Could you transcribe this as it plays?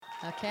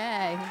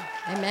Okay.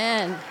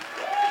 Amen.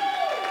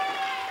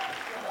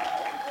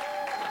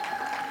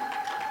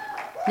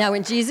 Now,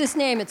 in Jesus'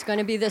 name, it's going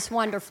to be this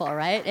wonderful,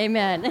 right?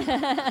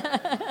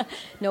 Amen.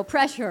 No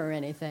pressure or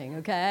anything,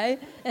 okay?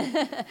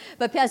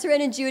 But Pastor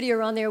Ed and Judy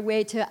are on their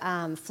way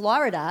to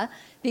Florida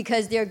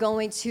because they're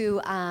going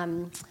to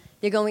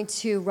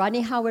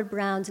Rodney Howard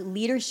Brown's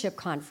leadership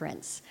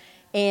conference.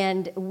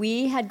 And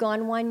we had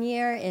gone one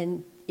year,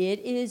 and it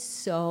is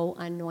so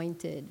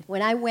anointed.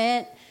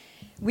 When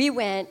we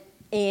went,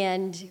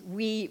 and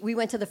we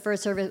went to the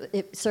first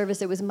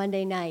service. It was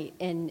Monday night,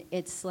 and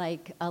it's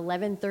like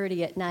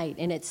 11:30 at night,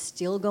 and it's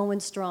still going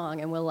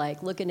strong. And we're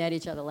like looking at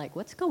each other like,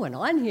 what's going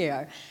on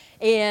here?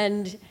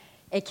 And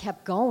it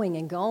kept going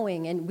and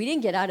going, and we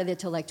didn't get out of there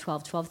till like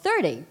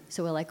 12:30.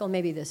 So we're like, oh,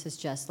 maybe this is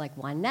just like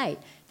one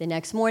night. The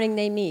next morning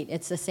they meet.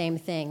 It's the same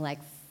thing, like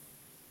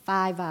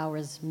 5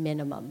 hours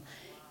minimum.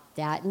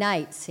 That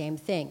night, same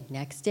thing.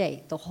 Next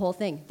day, the whole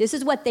thing. This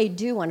is what they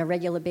do on a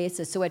regular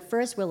basis. So at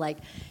first we're like,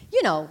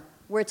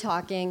 we're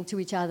talking to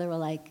each other. We're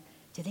like,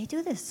 do they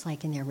do this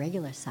like in their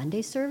regular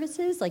Sunday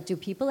services? Like, do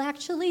people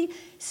actually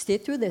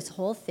sit through this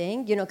whole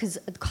thing? Because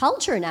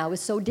culture now is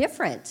so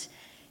different.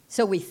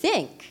 So we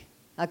think,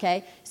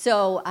 okay?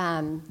 So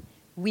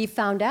we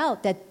found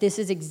out that this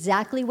is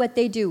exactly what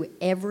they do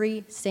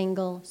every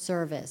single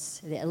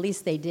service. At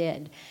least they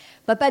did.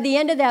 But by the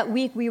end of that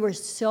week, we were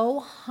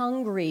so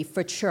hungry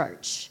for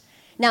church.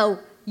 Now,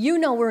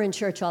 we're in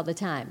church all the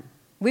time.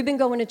 We've been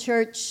going to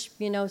church,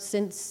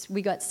 since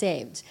we got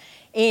saved.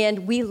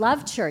 And we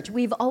love church.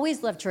 We've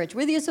always loved church.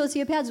 We're the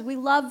associate pastors. We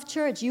love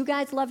church. You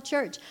guys love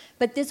church.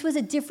 But this was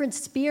a different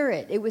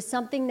spirit. It was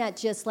something that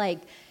just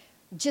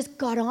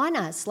got on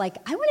us. Like,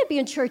 I want to be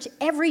in church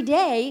every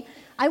day.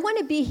 I want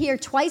to be here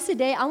twice a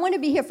day. I want to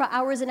be here for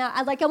hours and hours.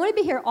 I want to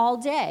be here all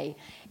day.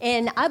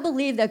 And I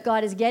believe that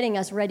God is getting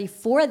us ready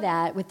for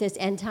that with this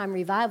end-time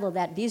revival,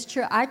 that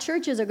our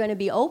churches are going to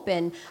be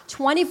open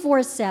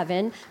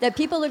 24/7, that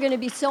people are going to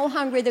be so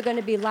hungry, they're going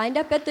to be lined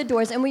up at the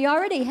doors. And we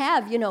already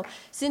have,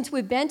 since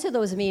we've been to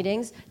those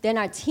meetings, then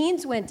our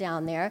teens went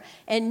down there,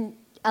 and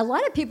a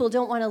lot of people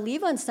don't want to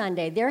leave on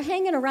Sunday. They're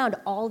hanging around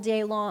all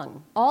day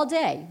long, all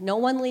day. There's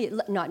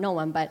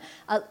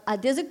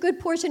a good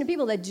portion of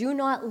people that do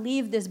not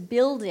leave this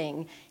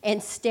building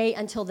and stay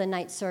until the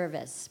night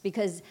service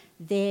because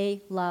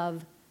they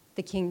love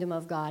the kingdom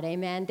of God,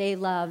 amen? They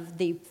love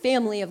the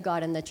family of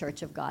God and the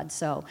church of God.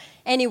 So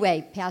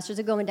anyway, pastors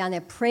are going down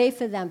there. Pray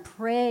for them.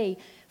 Pray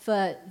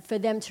for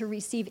them to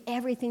receive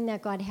everything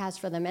that God has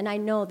for them. And I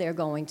know they're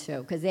going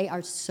to because they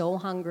are so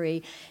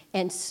hungry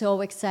and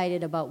so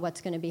excited about what's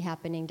going to be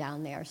happening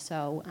down there.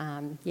 So,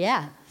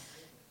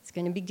 it's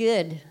going to be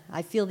good.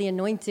 I feel the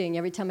anointing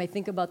every time I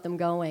think about them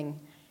going,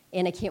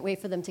 and I can't wait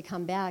for them to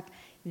come back.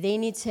 They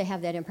need to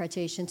have that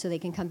impartation so they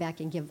can come back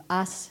and give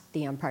us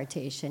the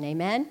impartation.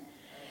 Amen?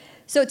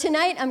 So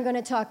tonight I'm going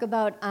to talk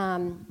about,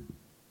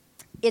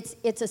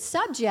 it's a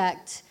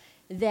subject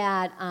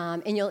that,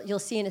 and you'll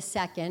see in a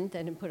second,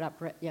 I didn't put it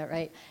up yet,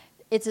 right?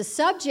 It's a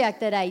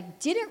subject that I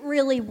didn't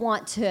really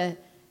want to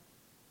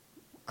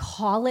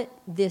call it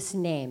this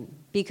name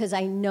because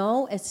I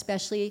know,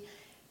 especially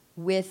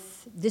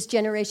with this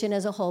generation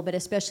as a whole, but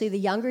especially the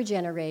younger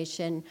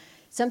generation,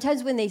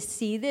 sometimes when they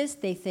see this,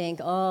 they think,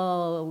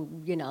 oh,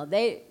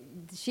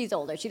 she's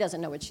older, she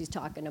doesn't know what she's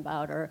talking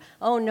about, or,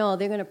 oh no,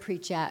 they're going to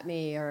preach at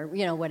me, or,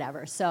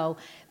 whatever. So,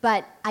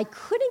 but I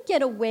couldn't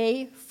get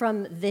away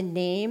from the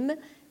name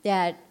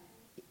that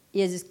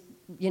is,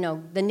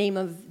 the name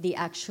of the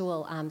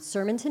actual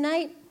sermon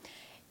tonight,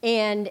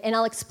 and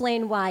I'll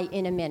explain why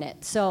in a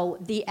minute. So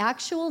the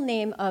actual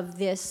name of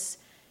this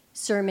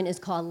sermon is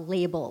called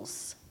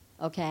Labels,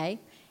 okay?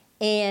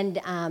 And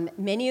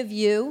many of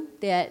you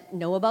that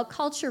know about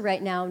culture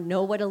right now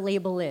know what a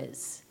label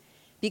is,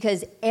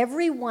 because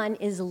everyone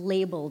is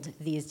labeled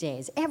these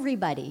days.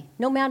 Everybody,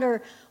 no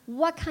matter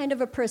what kind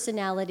of a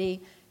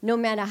personality, no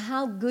matter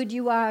how good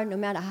you are, no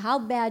matter how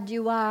bad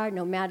you are,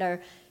 no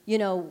matter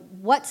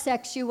what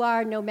sex you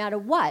are, no matter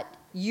what,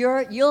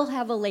 you'll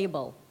have a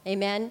label,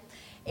 amen?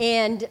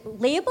 And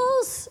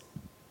labels,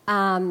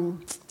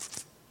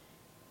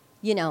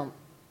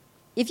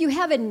 if you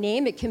have a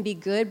name, it can be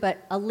good,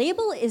 but a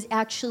label is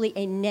actually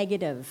a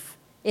negative.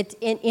 It's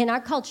in our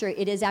culture,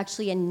 it is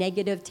actually a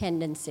negative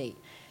tendency,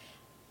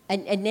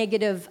 a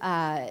negative.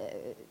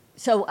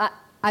 So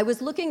I was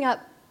looking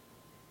up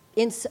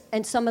in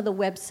some of the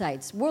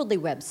websites, worldly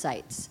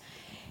websites.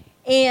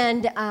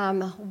 And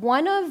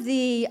one of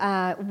the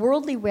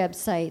worldly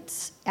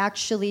websites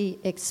actually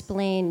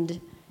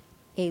explained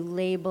a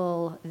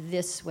label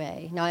this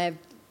way. Now, I have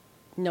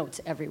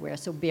notes everywhere,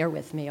 so bear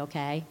with me,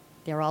 okay?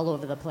 They're all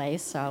over the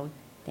place, so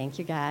thank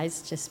you,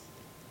 guys. Just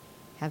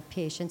have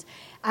patience.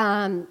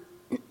 A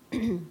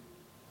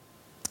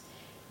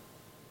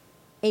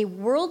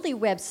worldly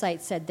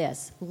website said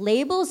this: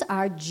 labels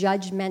are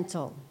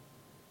judgmental.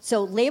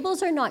 So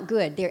labels are not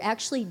good. They're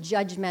actually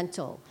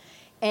judgmental.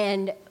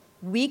 And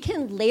we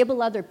can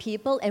label other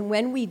people, and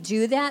when we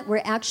do that,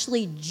 we're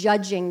actually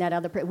judging that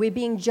other person. We're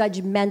being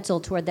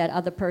judgmental toward that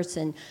other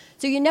person.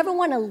 So you never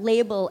want to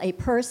label a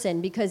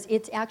person because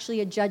it's actually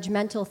a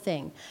judgmental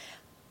thing.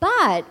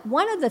 But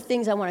one of the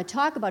things I want to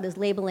talk about is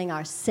labeling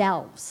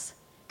ourselves.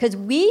 Because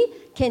we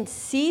can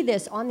see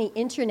this on the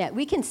internet.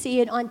 We can see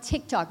it on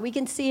TikTok. We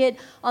can see it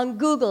on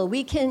Google.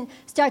 We can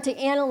start to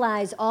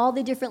analyze all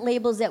the different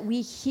labels that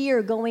we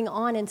hear going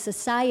on in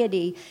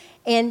society.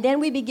 And then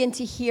we begin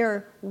to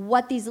hear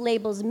what these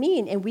labels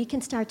mean. And we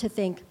can start to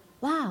think,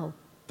 wow,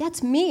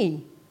 that's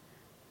me.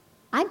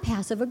 I'm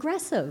passive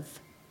aggressive.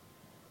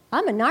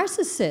 I'm a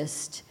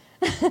narcissist.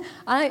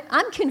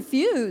 I'm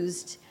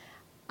confused.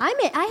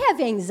 I have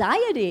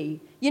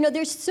anxiety. You know,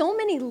 there's so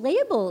many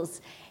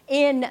labels.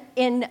 And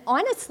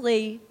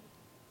honestly,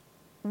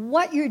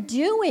 what you're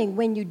doing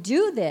when you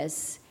do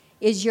this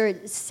is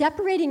you're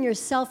separating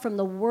yourself from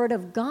the Word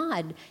of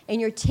God,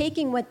 and you're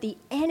taking what the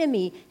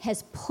enemy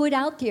has put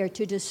out there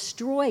to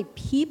destroy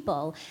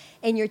people,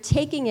 and you're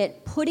taking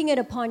it, putting it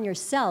upon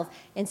yourself,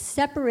 and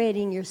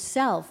separating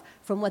yourself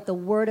from what the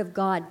Word of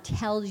God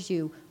tells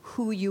you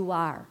who you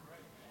are.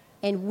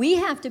 And we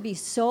have to be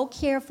so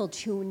careful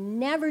to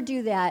never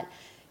do that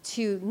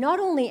to not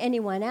only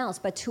anyone else,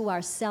 but to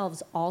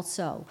ourselves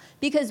also.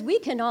 Because we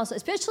can also,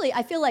 especially,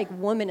 I feel like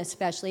women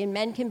especially, and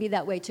men can be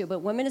that way too, but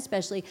women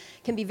especially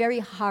can be very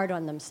hard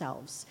on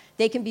themselves.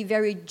 They can be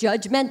very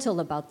judgmental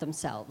about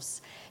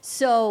themselves.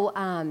 So,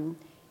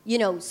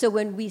 so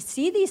when we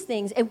see these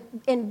things,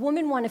 and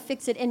women want to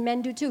fix it, and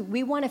men do too.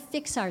 We want to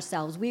fix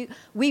ourselves.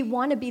 We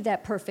want to be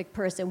that perfect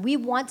person. We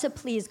want to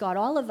please God.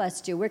 All of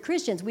us do. We're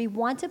Christians. We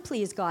want to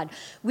please God.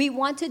 We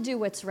want to do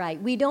what's right.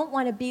 We don't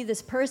want to be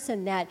this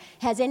person that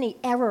has any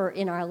error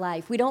in our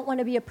life. We don't want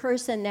to be a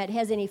person that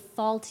has any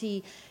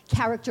faulty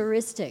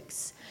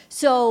characteristics.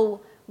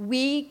 So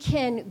we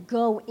can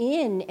go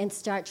in and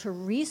start to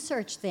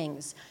research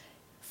things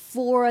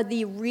for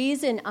the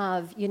reason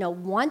of,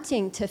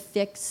 wanting to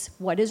fix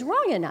what is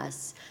wrong in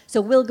us.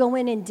 So we'll go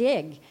in and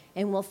dig,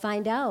 and we'll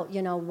find out,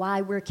 why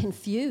we're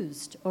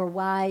confused, or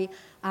why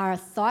our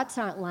thoughts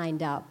aren't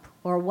lined up,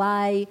 or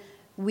why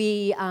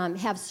we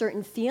have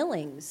certain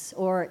feelings,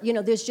 or,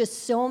 there's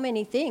just so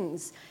many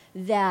things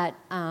that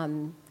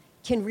can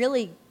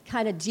really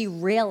kind of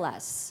derail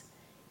us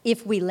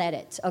if we let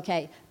it,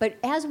 okay? But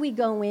as we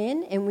go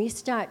in and we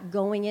start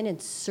going in and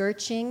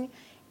searching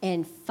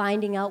and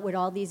finding out what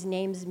all these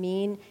names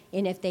mean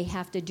and if they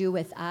have to do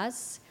with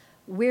us,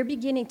 we're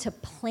beginning to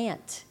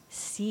plant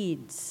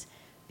seeds.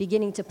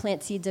 Beginning to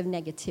plant seeds of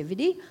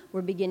negativity.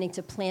 We're beginning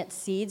to plant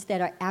seeds that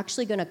are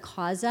actually going to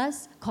cause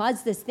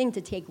this thing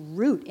to take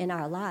root in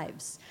our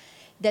lives.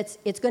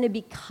 It's going to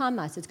become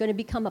us. It's going to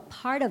become a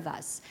part of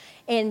us.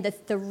 And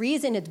the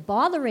reason it's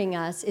bothering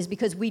us is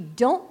because we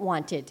don't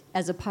want it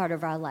as a part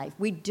of our life.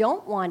 We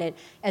don't want it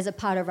as a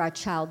part of our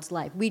child's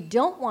life. We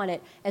don't want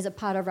it as a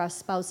part of our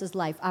spouse's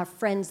life, our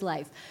friend's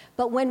life.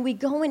 But when we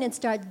go in and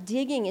start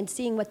digging and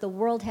seeing what the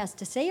world has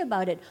to say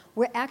about it,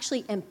 we're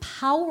actually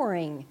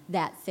empowering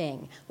that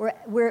thing.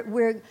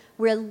 We're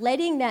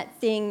letting that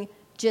thing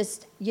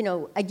just,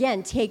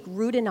 again, take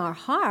root in our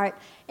heart.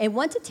 And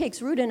once it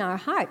takes root in our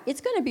heart,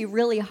 it's going to be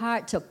really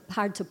hard to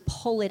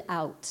pull it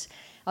out,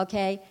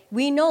 okay?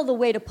 We know the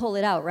way to pull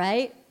it out,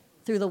 right?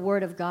 Through the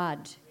Word of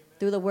God.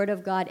 Through the Word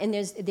of God. And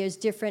there's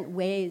different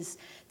ways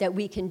that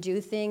we can do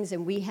things,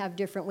 and we have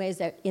different ways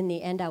that, in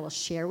the end, I will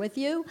share with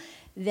you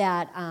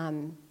that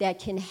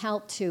can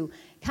help to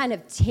kind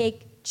of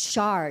take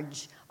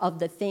charge of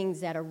the things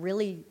that are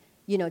really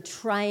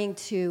trying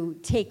to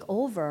take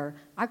over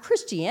our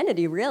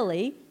Christianity,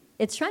 really.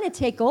 It's trying to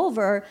take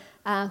over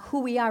who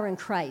we are in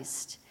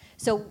Christ.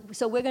 So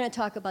we're going to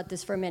talk about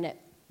this for a minute.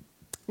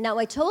 Now,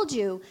 I told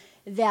you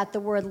that the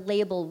word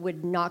label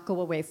would not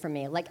go away from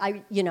me.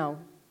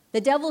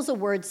 The devil's a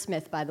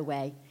wordsmith, by the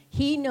way.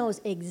 He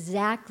knows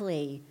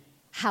exactly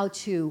how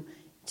to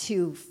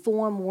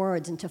form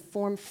words and to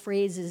form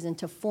phrases and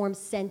to form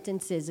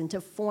sentences and to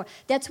form.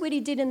 That's what he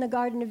did in the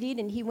Garden of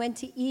Eden. He went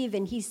to Eve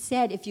and he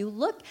said, if you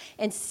look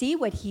and see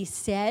what he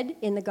said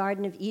in the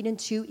Garden of Eden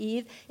to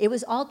Eve, it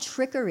was all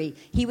trickery.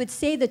 He would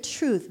say the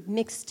truth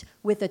mixed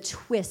with a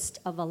twist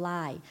of a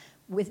lie.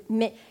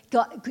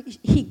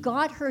 He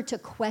got her to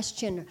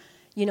question,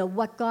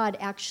 what God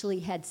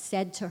actually had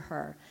said to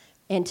her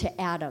and to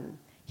Adam.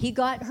 He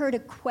got her to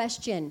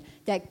question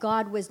that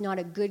God was not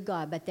a good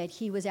God, but that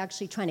he was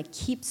actually trying to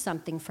keep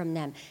something from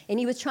them. And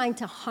he was trying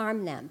to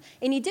harm them.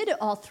 And he did it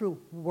all through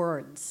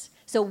words.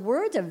 So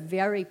words are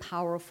very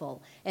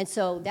powerful. And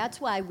so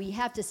that's why we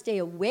have to stay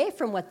away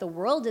from what the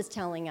world is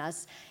telling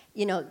us,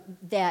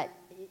 that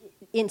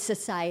in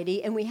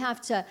society. And we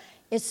have to,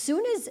 as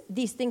soon as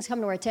these things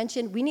come to our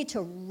attention, we need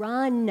to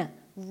run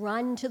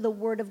to the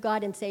Word of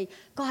God and say,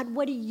 God,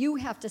 what do you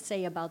have to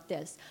say about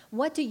this?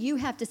 What do you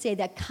have to say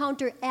that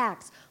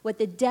counteracts what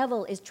the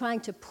devil is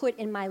trying to put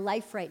in my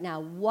life right now?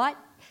 What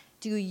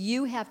do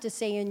you have to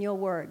say in your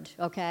word,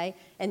 okay?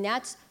 And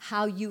that's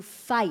how you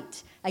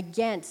fight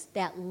against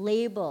that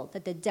label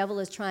that the devil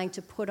is trying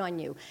to put on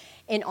you.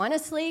 And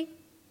honestly,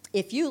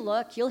 if you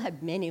look, you'll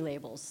have many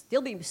labels.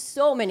 There'll be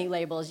so many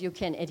labels you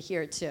can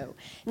adhere to.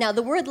 Now,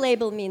 the word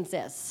label means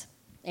this,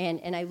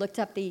 and I looked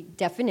up the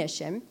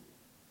definition,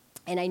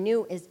 and I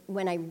knew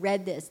when I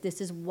read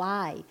this is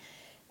why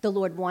the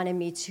Lord wanted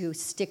me to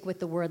stick with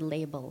the word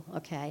label,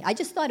 okay? I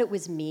just thought it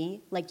was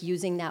me, like,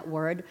 using that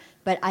word,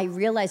 but I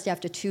realized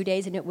after 2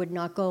 days, and it would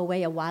not go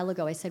away a while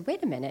ago, I said,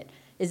 wait a minute,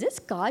 is this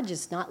God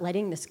just not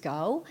letting this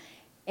go?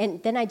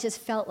 And then I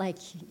just felt like,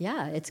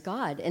 yeah, it's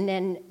God. And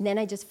then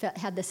I just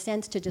had the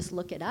sense to just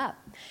look it up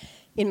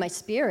in my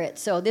spirit.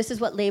 So this is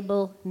what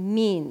label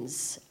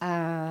means.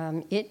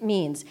 It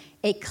means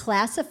a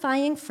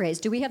classifying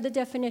phrase. Do we have the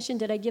definition?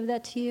 Did I give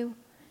that to you?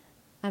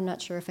 I'm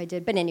not sure if I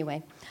did. But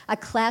anyway, a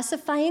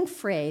classifying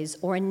phrase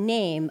or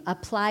name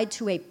applied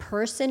to a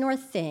person or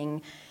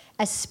thing,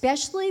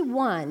 especially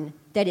one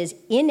that is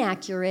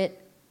inaccurate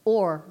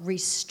or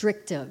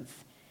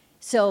restrictive.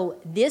 So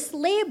this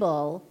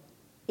label,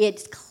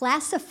 it's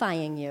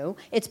classifying you.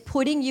 It's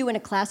putting you in a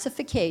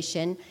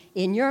classification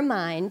in your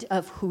mind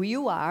of who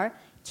you are,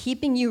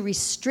 keeping you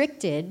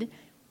restricted,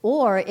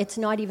 or it's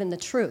not even the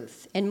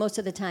truth. And most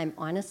of the time,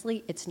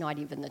 honestly, it's not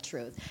even the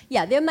truth.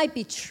 Yeah, there might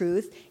be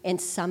truth in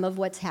some of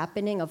what's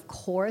happening, of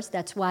course.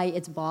 That's why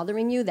it's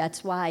bothering you.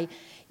 That's why,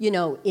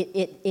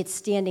 it's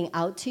standing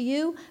out to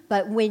you.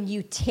 But when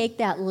you take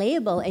that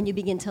label and you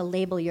begin to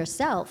label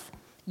yourself,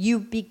 you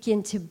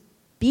begin to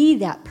be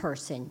that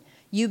person.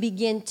 You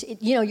begin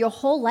to, your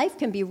whole life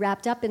can be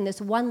wrapped up in this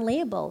one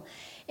label.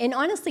 And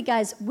honestly,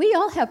 guys, we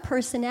all have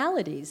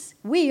personalities.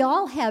 We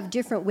all have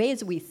different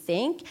ways we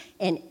think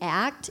and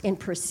act and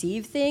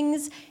perceive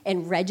things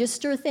and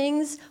register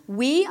things.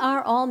 We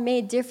are all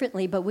made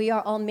differently, but we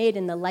are all made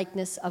in the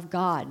likeness of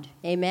God.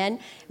 Amen?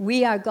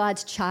 We are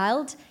God's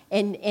child,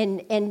 and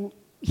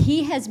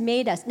He has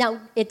made us. Now,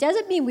 it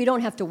doesn't mean we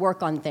don't have to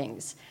work on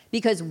things,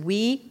 because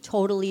we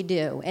totally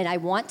do. And I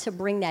want to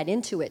bring that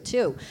into it,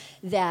 too,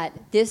 that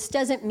this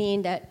doesn't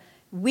mean that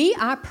we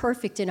are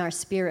perfect in our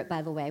spirit,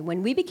 by the way.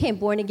 When we became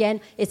born again,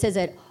 it says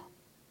that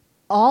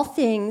all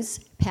things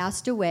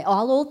passed away,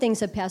 all old things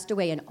have passed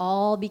away, and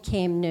all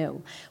became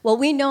new. Well,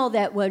 we know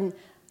that when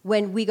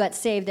we got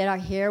saved, that our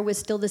hair was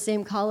still the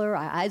same color,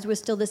 our eyes were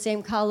still the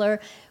same color.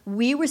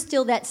 We were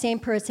still that same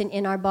person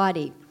in our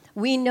body.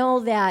 We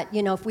know that,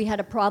 if we had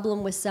a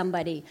problem with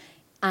somebody,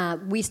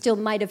 we still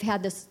might have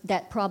had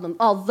that problem,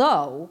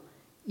 although,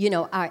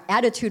 our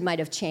attitude might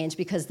have changed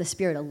because the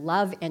spirit of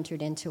love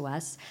entered into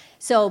us.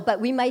 So,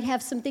 but we might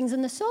have some things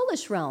in the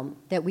soulish realm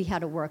that we had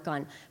to work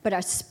on. But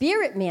our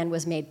spirit man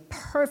was made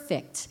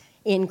perfect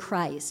in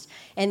Christ.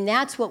 And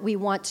that's what we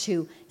want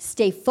to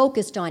stay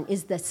focused on,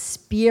 is the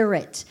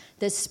spirit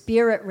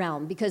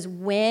realm. Because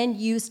when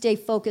you stay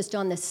focused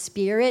on the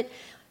spirit,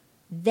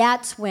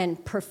 that's when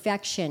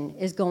perfection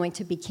is going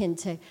to begin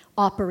to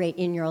operate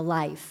in your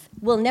life.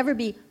 We'll never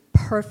be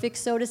perfect,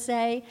 so to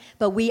say,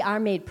 but we are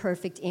made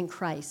perfect in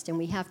Christ, and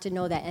we have to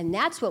know that. And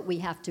that's what we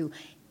have to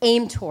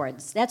aim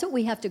towards. That's what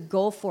we have to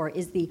go for,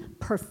 is the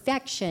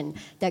perfection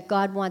that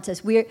God wants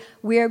us.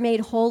 We're made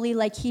holy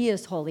like He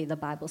is holy, the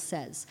Bible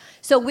says.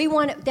 So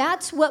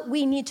that's what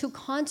we need to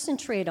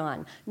concentrate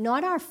on,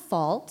 not our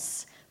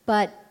faults,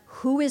 but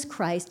who is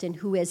Christ and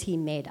who has He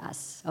made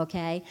us,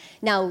 okay?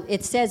 Now,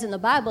 it says in the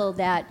Bible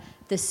that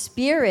the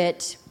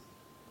Spirit,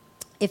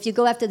 if you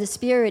go after the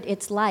Spirit,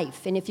 it's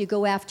life. And if you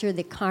go after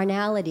the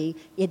carnality,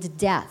 it's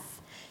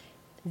death.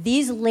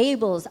 These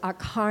labels are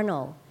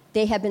carnal.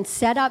 They have been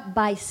set up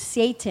by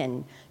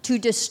Satan to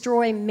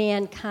destroy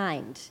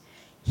mankind.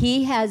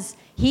 He has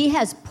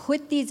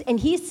put these, and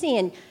he's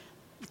saying,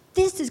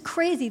 this is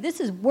crazy,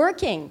 this is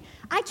working.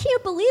 I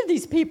can't believe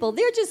these people.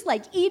 They're just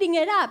like eating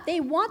it up.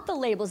 They want the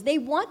labels. They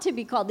want to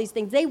be called these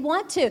things. They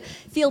want to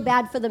feel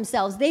bad for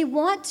themselves. They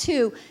want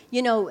to,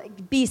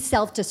 be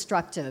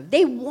self-destructive.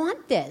 They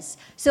want this.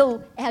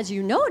 So as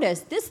you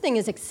notice, this thing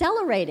is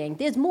accelerating.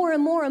 There's more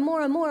and more and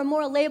more and more and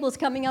more labels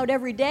coming out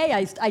every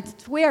day. I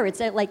swear, it's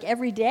like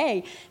every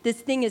day this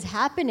thing is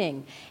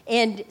happening.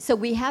 And so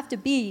we have to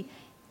be,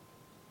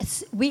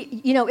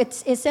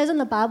 it says in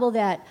the Bible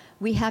that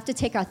we have to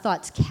take our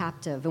thoughts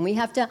captive, and we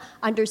have to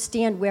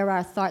understand where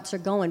our thoughts are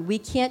going. We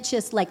can't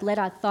just let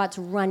our thoughts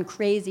run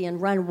crazy and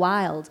run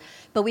wild,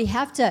 but we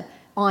have to,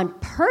 on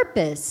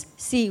purpose,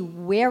 see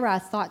where our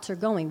thoughts are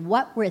going,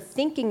 what we're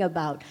thinking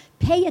about.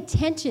 Pay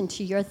attention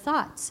to your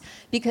thoughts,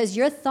 because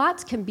your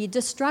thoughts can be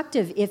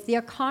destructive if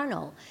they're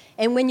carnal.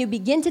 And when you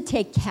begin to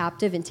take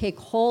captive and take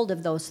hold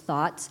of those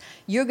thoughts,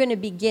 you're going to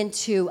begin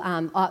to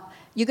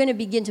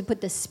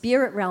put the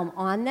spirit realm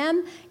on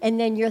them, and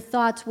then your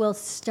thoughts will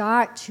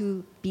start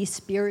to be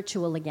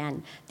spiritual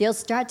again. They'll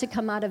start to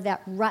come out of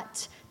that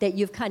rut that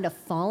you've kind of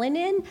fallen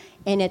in,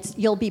 and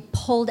you'll be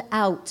pulled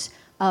out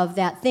of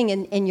that thing,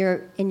 and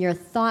your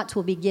thoughts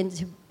will begin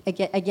to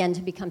again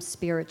to become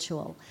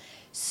spiritual.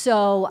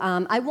 So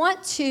I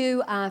want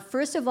to,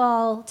 first of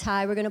all,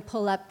 Ty, we're going to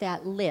pull up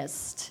that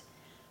list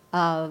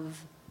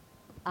of,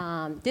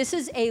 this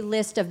is a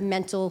list of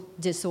mental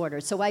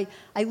disorders. So I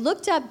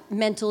looked up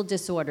mental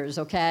disorders,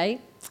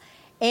 okay?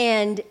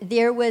 And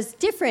there was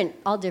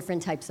all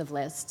different types of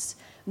lists.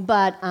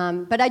 But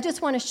I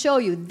just want to show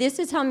you, this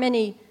is how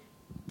many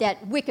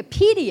that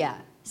Wikipedia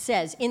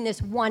says in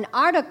this one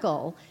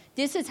article.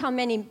 This is how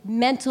many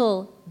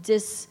mental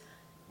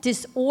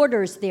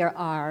disorders there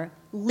are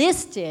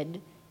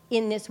listed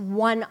in this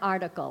one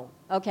article.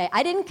 Okay,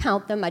 I didn't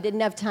count them. I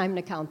didn't have time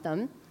to count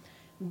them.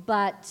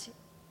 But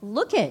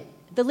look at,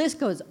 the list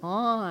goes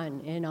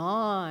on and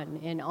on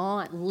and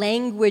on.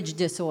 Language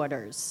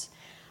disorders,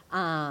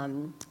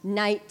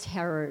 night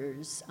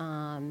terrors,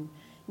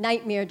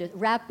 nightmare,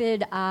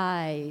 rapid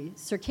eye,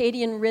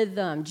 circadian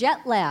rhythm,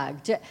 jet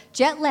lag.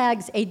 Jet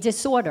lag's a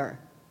disorder,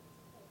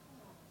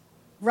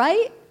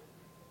 right?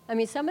 I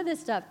mean, some of this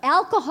stuff.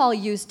 Alcohol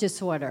use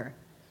disorder,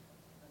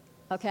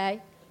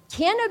 okay?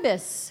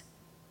 Cannabis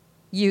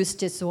use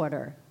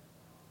disorder.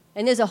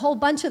 And there's a whole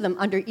bunch of them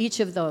under each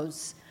of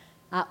those.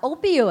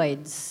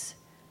 Opioids,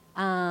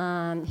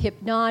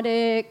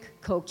 hypnotic,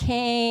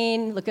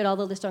 cocaine, look at all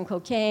the list on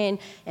cocaine,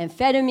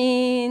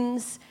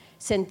 amphetamines,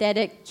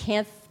 synthetic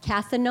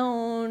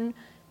cathinone.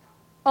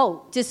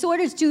 Oh,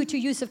 disorders due to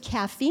use of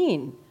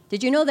caffeine.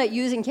 Did you know that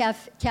using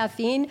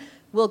caffeine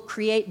will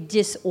create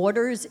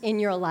disorders in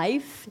your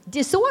life?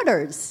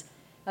 Disorders,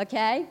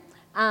 okay?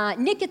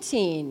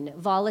 Nicotine,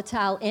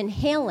 volatile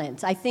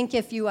inhalants. I think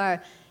if you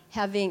are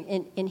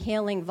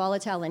inhaling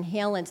volatile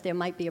inhalants, there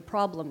might be a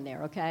problem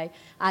there, okay?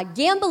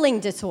 Gambling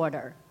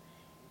disorder,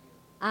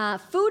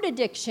 food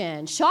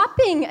addiction,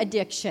 shopping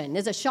addiction.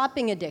 There's a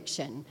shopping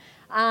addiction.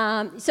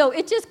 So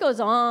it just goes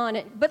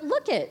on. But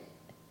look, it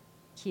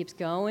keeps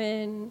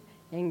going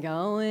and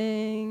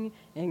going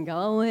and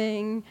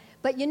going.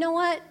 But you know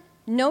what?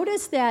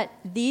 Notice that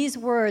these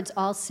words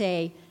all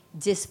say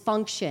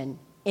dysfunction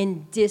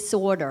and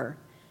disorder.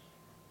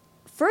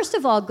 First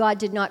of all, God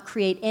did not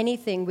create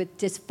anything with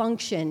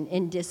dysfunction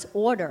and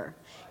disorder.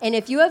 And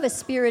if you have a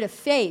spirit of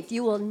faith,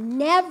 you will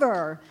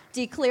never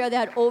declare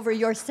that over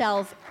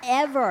yourself,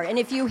 ever. And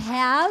if you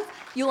have,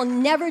 you will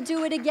never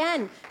do it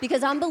again,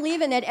 because I'm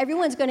believing that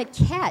everyone's going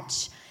to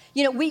catch.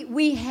 You know,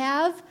 we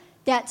have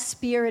that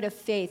spirit of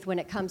faith when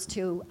it comes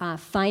to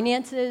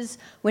finances,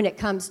 when it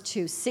comes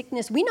to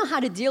sickness. We know how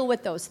to deal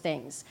with those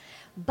things.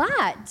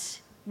 But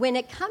when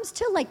it comes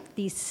to like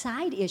these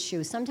side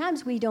issues,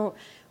 sometimes we don't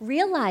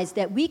realize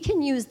that we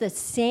can use the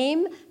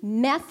same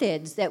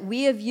methods that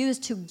we have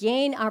used to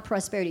gain our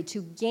prosperity,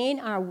 to gain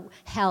our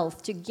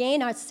health, to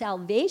gain our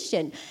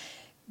salvation.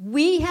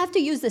 We have to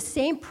use the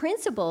same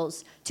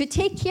principles to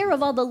take care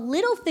of all the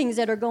little things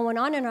that are going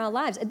on in our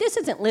lives. This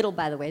isn't little,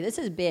 by the way. This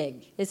is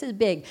big. This is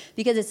big,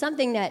 because it's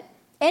something that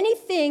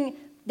anything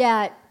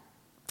that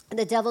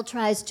the devil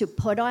tries to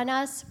put on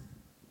us,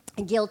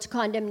 guilt,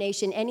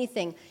 condemnation,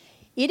 anything,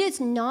 it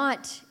is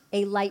not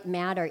a light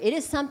matter. It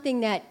is something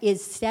that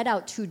is set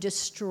out to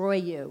destroy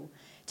you,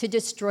 to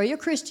destroy your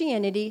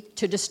Christianity,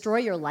 to destroy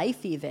your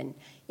life even.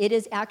 It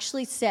is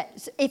actually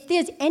set. If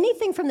there's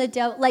anything from the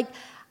devil, like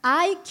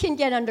I can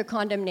get under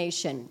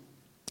condemnation.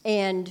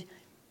 And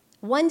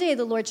one day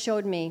the Lord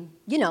showed me,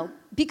 you know,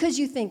 because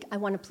you think, I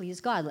want to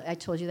please God. I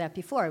told you that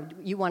before.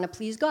 You want to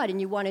please God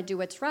and you want to do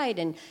what's right.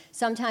 And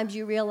sometimes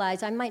you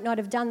realize, I might not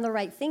have done the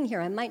right thing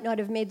here. I might not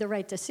have made the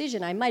right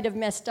decision. I might have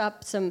messed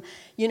up some,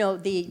 you know,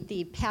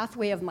 the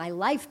pathway of my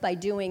life by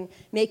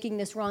making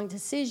this wrong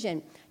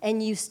decision.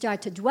 And you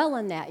start to dwell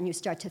on that and you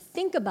start to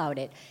think about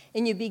it.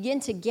 And you begin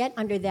to get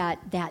under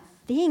that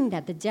thing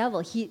that the devil,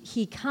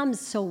 he comes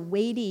so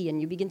weighty, and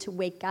you begin to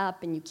wake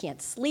up and you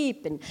can't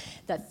sleep, and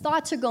the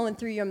thoughts are going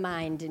through your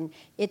mind, and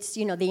it's,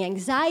 you know, the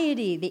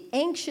anxiety, the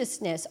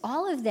anxiousness,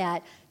 all of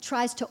that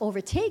tries to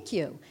overtake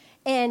you.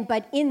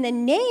 But in the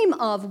name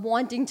of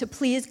wanting to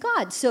please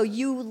God, so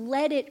you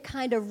let it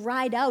kind of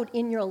ride out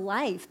in your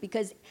life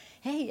because,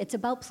 hey, it's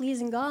about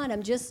pleasing God.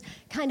 I'm just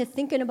kind of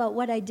thinking about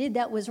what I did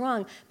that was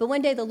wrong. But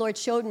one day the Lord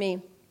showed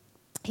me,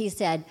 he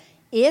said,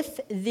 if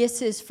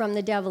this is from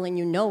the devil, and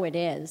you know it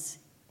is,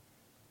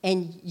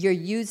 and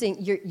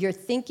you're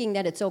thinking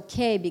that it's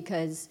okay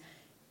because,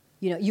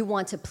 you know, you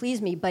want to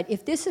please me, but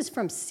if this is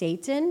from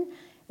Satan,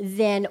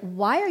 then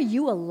why are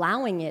you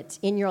allowing it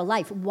in your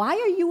life? Why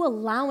are you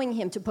allowing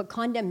him to put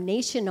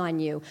condemnation on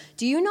you?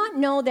 Do you not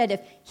know that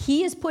if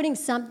he is putting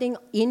something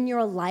in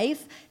your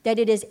life, that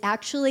it is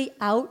actually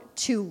out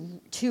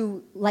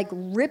to like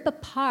rip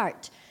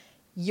apart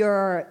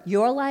your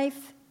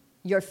life,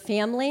 your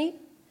family,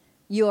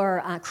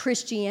 your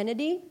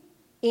Christianity,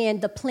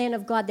 and the plan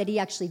of God that he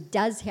actually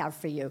does have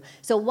for you.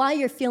 So while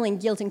you're feeling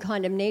guilt and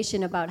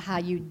condemnation about how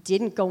you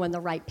didn't go on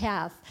the right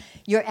path,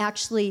 you're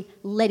actually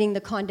letting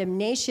the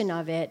condemnation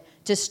of it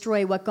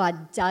destroy what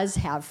God does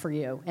have for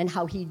you and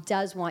how he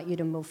does want you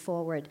to move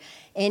forward.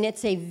 And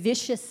it's a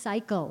vicious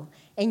cycle,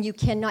 and you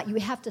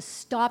have to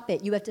stop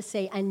it. You have to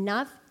say,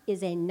 enough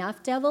is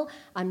enough, devil.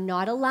 I'm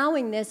not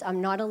allowing this.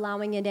 I'm not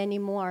allowing it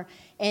anymore.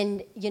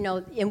 And, you know,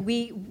 and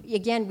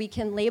we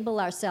can label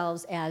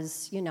ourselves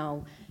as, you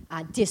know,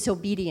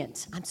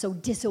 disobedient. I'm so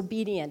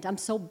disobedient. I'm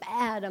so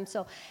bad.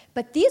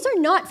 But these are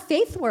not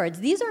faith words.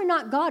 These are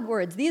not God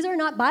words. These are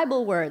not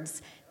Bible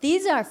words.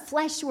 These are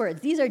flesh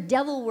words. These are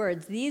devil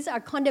words. These are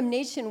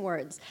condemnation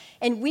words.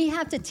 And we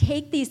have to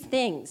take these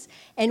things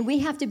and we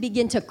have to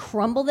begin to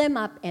crumble them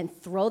up and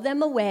throw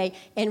them away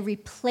and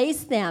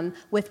replace them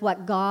with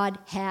what God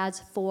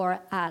has for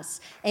us.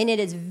 And it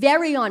is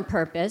very on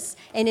purpose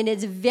and it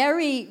is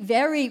very,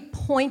 very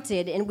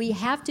pointed, and we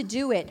have to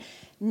do it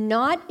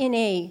not in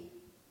a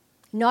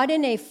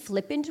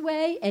flippant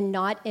way and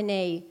not in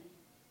a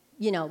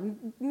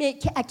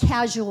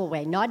casual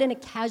way, not in a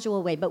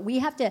casual way, but we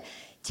have to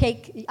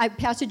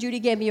Pastor Judy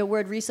gave me a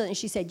word recently, and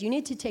she said, you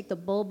need to take the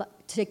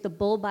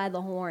bull by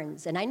the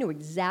horns. And I knew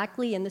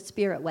exactly in the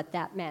spirit what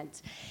that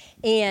meant.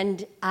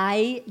 And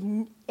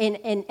and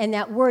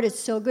that word is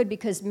so good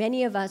because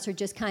many of us are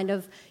just kind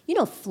of,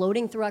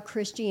 floating through our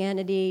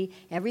Christianity.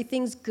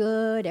 Everything's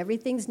good,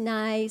 everything's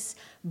nice,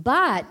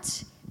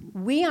 but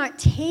we aren't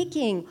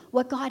taking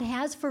what God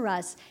has for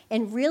us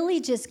and really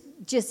just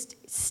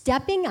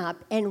stepping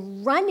up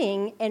and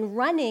running and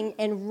running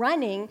and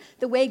running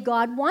the way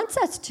God wants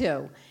us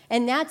to.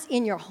 And that's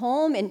in your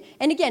home. And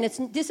again,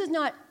 this is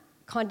not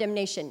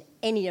condemnation,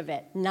 any of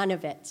it, none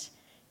of it,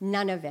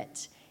 none of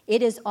it.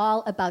 It is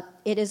all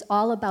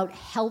about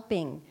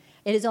helping.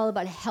 It is all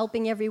about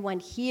helping everyone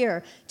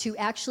here to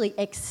actually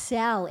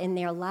excel in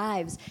their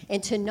lives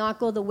and to not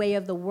go the way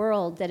of the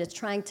world that is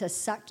trying to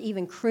suck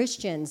even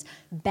Christians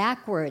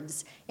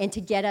backwards and to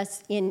get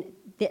us in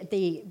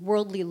the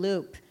worldly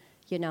loop.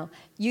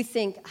 You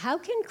think, how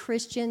can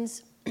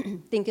Christians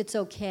think it's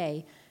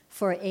okay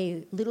for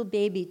a little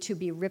baby to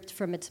be ripped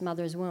from its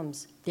mother's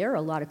wombs? There are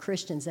a lot of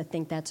Christians that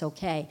think that's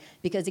okay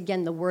because,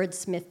 again, the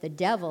wordsmith, the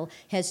devil,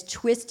 has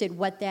twisted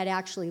what that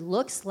actually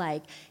looks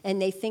like,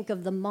 and they think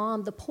of the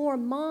mom, the poor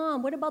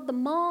mom. What about the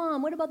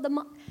mom? What about the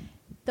mom?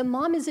 The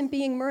mom isn't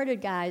being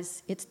murdered,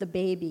 guys. It's the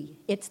baby.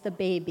 It's the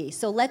baby.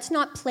 So let's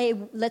not play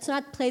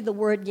the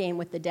word game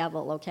with the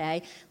devil,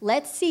 okay?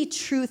 Let's see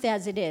truth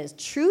as it is.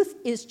 Truth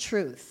is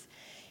truth.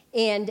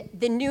 And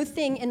the new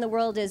thing in the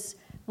world is,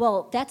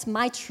 well, that's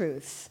my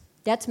truth.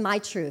 That's my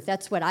truth.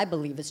 That's what I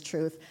believe is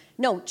truth.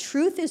 No,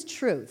 truth is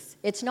truth.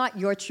 It's not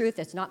your truth.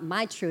 It's not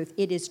my truth.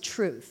 It is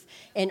truth.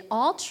 And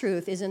all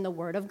truth is in the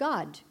Word of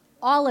God.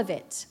 All of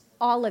it.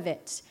 All of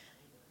it.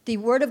 The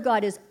Word of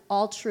God is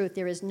all truth.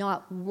 There is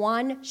not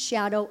one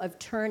shadow of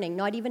turning,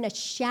 not even a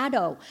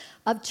shadow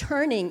of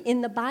turning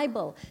in the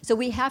Bible. So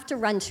we have to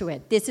run to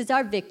it. This is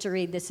our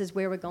victory. This is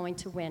where we're going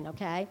to win,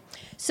 okay?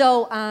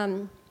 So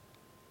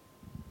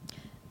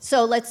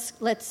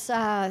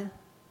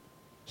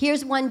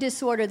here's one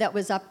disorder that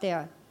was up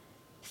there.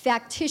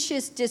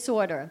 Factitious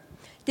disorder.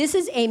 This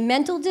is a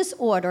mental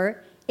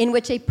disorder in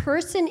which a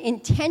person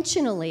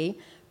intentionally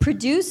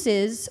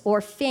produces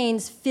or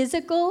feigns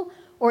physical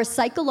or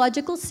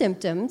psychological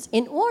symptoms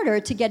in order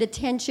to get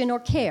attention or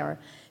care.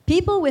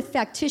 People with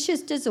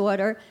factitious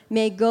disorder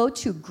may go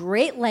to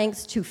great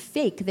lengths to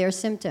fake their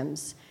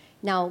symptoms.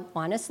 Now,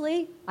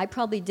 honestly, I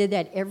probably did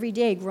that every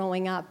day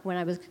growing up when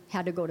I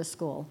had to go to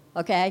school,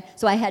 okay?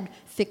 So I had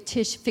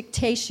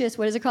fictitious,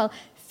 what is it called?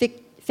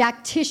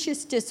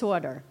 Factitious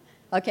disorder.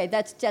 Okay,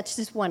 that's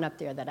just one up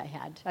there that I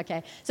had,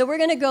 okay? So we're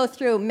going to go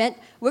through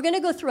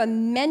a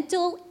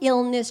mental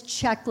illness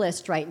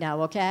checklist right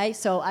now, okay?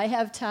 So I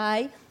have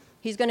Ty.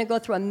 He's going to go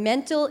through a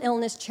mental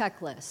illness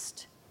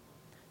checklist.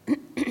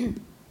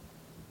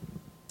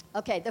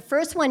 Okay, the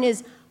first one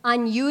is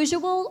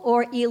unusual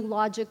or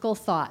illogical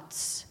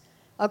thoughts.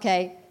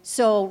 Okay,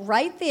 so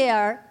right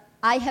there,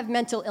 I have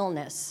mental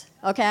illness,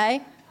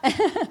 okay?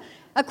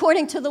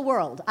 According to the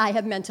world, I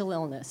have mental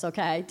illness,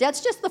 okay?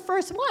 That's just the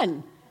first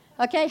one,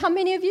 okay? How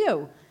many of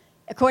you,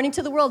 according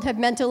to the world, have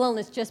mental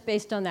illness just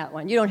based on that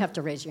one? You don't have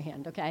to raise your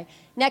hand, okay?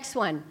 Next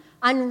one,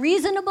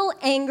 unreasonable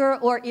anger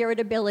or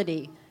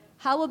irritability.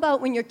 How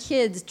about when your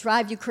kids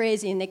drive you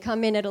crazy and they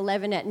come in at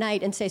 11 at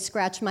night and say,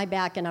 scratch my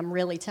back and I'm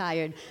really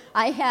tired?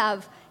 I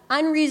have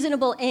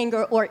unreasonable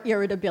anger or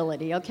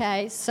irritability,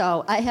 okay?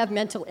 So I have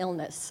mental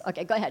illness.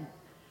 Okay, go ahead.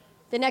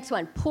 The next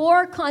one,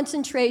 poor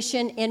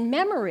concentration in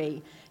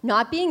memory,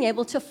 not being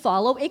able to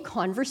follow a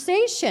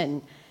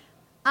conversation.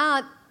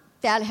 That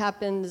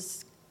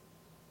happens,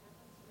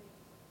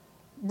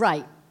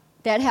 right.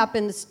 That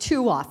happens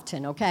too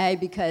often, okay?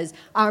 Because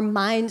our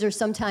minds are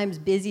sometimes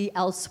busy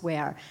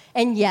elsewhere.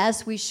 And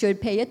yes, we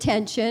should pay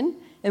attention,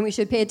 and we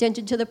should pay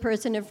attention to the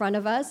person in front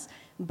of us,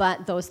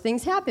 but those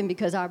things happen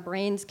because our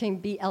brains can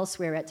be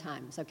elsewhere at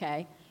times,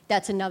 okay?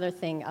 That's another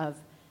thing of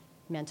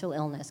mental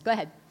illness. Go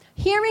ahead.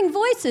 Hearing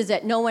voices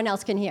that no one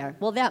else can hear.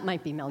 Well, that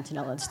might be mental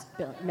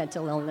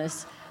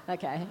illness.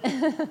 Okay.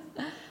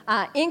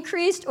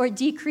 Increased or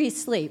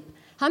decreased sleep.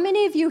 How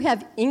many of you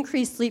have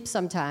increased sleep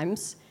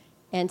sometimes?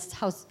 And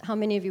how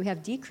many of you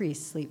have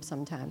decreased sleep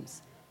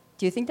sometimes?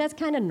 Do you think that's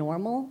kind of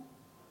normal?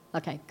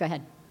 Okay, go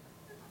ahead.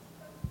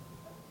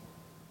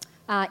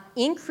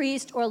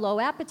 Increased or low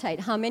appetite.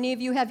 How many of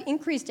you have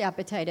increased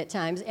appetite at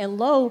times and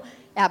low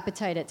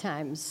appetite at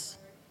times?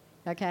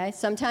 Okay,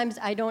 sometimes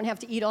I don't have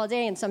to eat all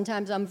day and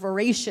sometimes I'm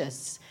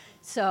voracious.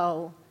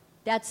 So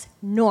that's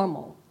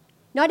normal.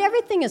 Not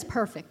everything is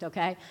perfect,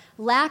 okay?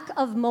 Lack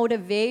of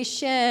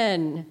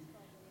motivation.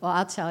 Well,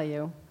 I'll tell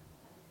you.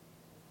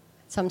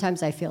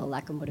 Sometimes I feel a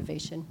lack of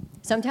motivation.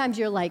 Sometimes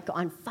you're like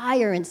on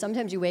fire, and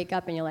sometimes you wake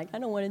up and you're like, I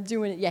don't want to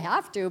do it. You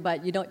have to,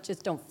 but you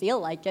just don't feel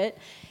like it.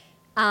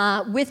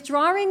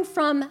 Withdrawing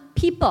from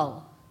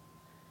people.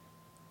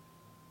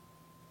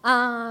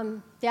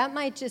 That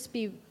might just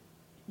be,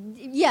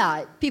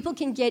 people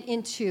can get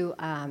into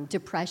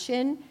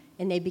depression,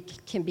 and they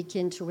can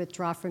begin to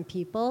withdraw from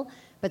people.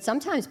 But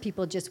sometimes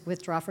people just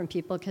withdraw from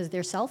people because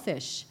they're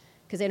selfish,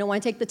 because they don't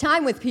want to take the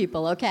time with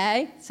people,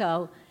 okay?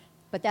 So,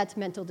 but that's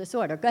mental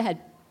disorder. Go ahead.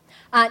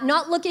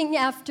 Not looking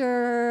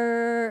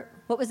after,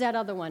 what was that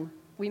other one?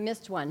 We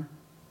missed one.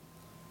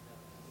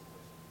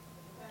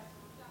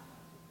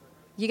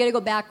 You got to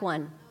go back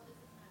one.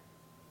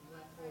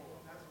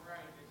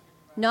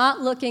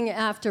 Not looking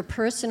after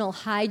personal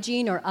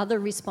hygiene or other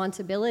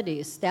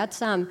responsibilities. That's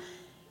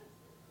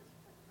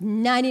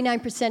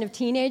 99% of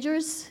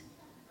teenagers.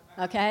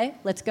 Okay,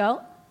 let's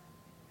go.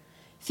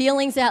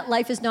 Feelings that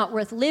life is not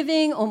worth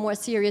living, or more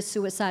serious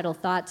suicidal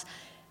thoughts.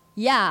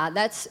 Yeah,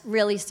 that's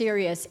really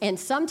serious. And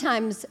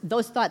sometimes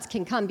those thoughts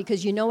can come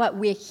because you know what?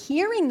 We're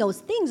hearing those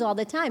things all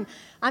the time.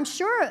 I'm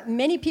sure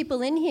many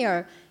people in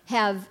here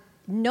have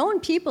known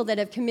people that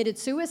have committed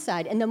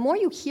suicide. And the more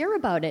you hear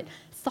about it,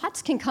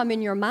 thoughts can come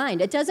in your mind.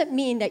 It doesn't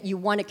mean that you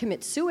want to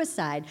commit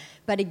suicide.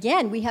 But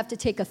again, we have to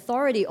take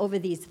authority over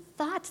these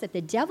thoughts that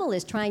the devil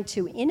is trying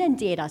to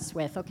inundate us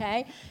with,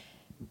 okay?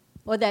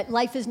 Or that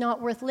life is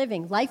not worth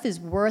living. Life is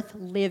worth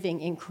living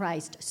in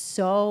Christ.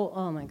 So,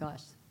 oh my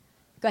gosh.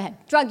 Go ahead.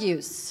 Drug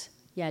use.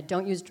 Yeah,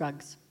 don't use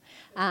drugs.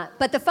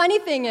 But the funny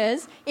thing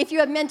is, if you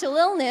have mental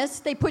illness,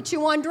 they put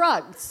you on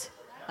drugs,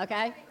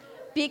 okay?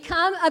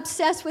 Become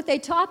obsessed with a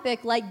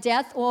topic like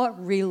death or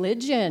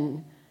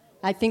religion.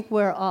 I think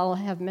we all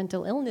have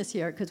mental illness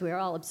here because we're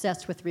all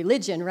obsessed with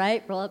religion,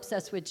 right? We're all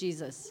obsessed with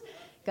Jesus.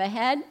 Go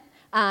ahead.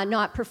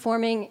 Not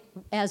performing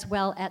as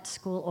well at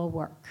school or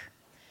work.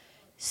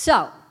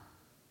 So,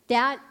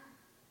 that,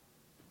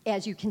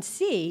 as you can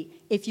see,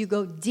 if you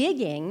go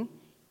digging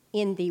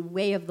in the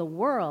way of the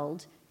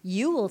world,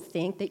 you will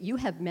think that you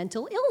have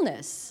mental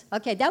illness.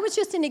 Okay, that was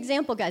just an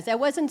example, guys. That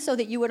wasn't so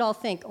that you would all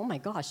think, oh my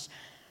gosh,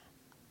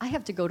 I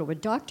have to go to a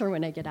doctor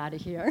when I get out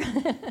of here.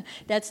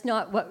 That's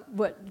not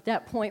what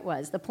that point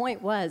was. The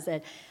point was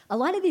that a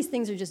lot of these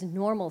things are just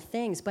normal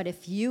things, but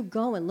if you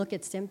go and look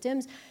at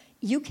symptoms,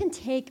 you can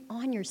take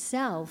on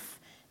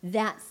yourself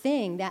that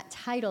thing, that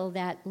title,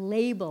 that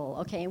label,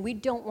 okay? And we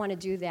don't want to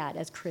do that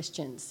as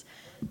Christians,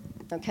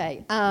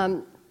 okay?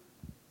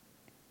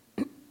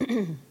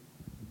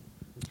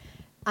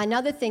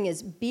 Another thing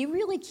is be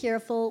really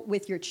careful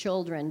with your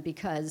children,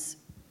 because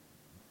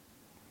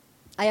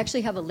I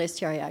actually have a list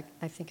here.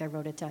 I think I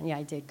wrote it down. Yeah,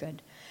 I did.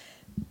 Good.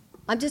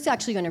 I'm just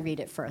actually going to read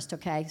it first,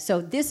 okay?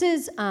 So this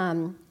is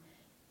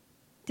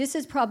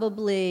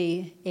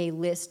probably a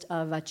list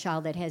of a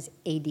child that has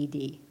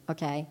ADD,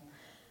 okay?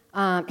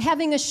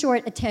 Having a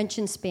short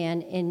attention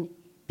span and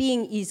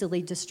being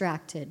easily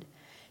distracted.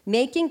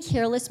 Making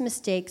careless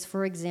mistakes,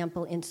 for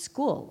example, in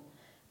school.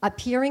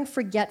 Appearing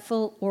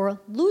forgetful or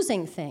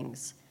losing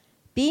things.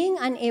 Being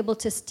unable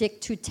to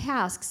stick to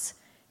tasks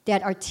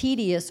that are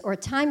tedious or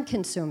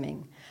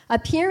time-consuming.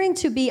 Appearing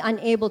to be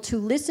unable to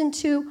listen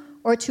to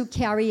or to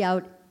carry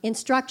out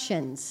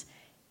instructions.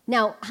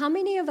 Now, how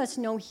many of us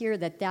know here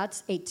that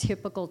that's a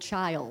typical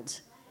child?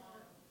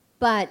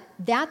 But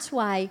that's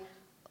why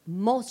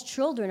most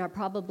children are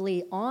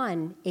probably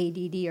on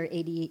ADD or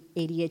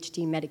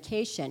ADHD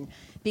medication,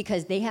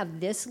 because they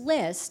have this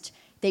list.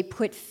 They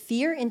put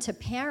fear into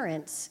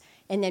parents,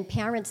 and then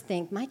parents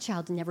think, my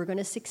child's never going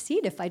to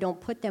succeed if I don't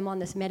put them on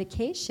this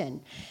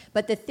medication.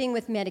 But the thing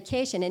with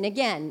medication, and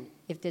again,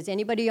 if there's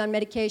anybody on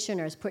medication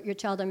or has put your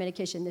child on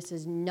medication, this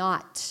is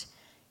not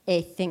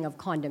a thing of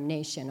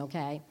condemnation,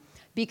 okay?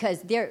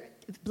 Because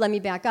let me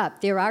back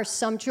up. There are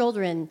some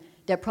children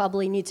that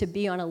probably need to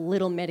be on a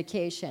little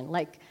medication,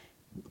 like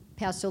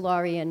Pastor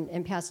Laurie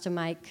and Pastor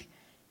Mike,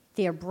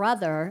 their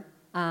brother,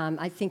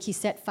 I think he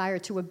set fire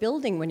to a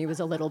building when he was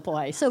a little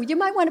boy. So you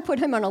might want to put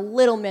him on a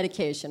little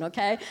medication,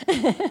 okay?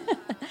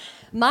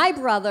 My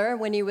brother,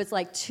 when he was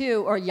like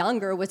 2 or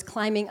younger, was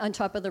climbing on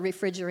top of the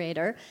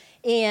refrigerator,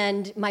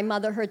 and my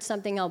mother heard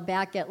something out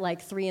back at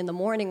like 3 in the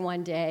morning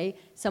one day,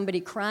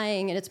 somebody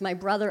crying, and it's my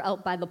brother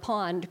out by the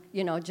pond,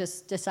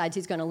 just decides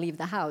he's going to leave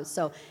the house.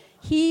 So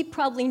he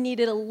probably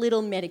needed a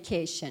little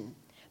medication.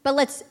 But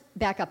let's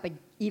back up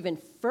even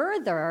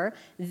further,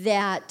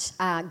 that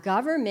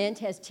government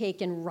has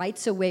taken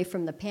rights away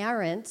from the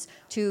parents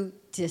to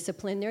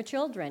discipline their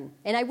children.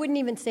 And I wouldn't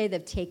even say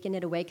they've taken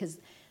it away, because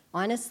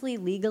honestly,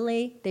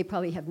 legally, they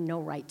probably have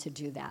no right to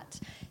do that.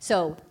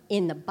 So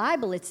in the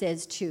Bible, it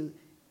says to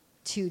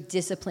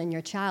discipline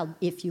your child.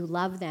 If you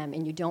love them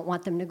and you don't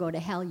want them to go to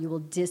hell, you will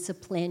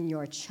discipline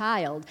your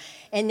child.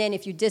 And then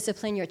if you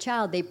discipline your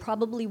child, they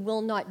probably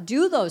will not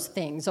do those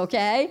things,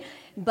 okay?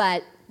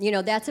 But,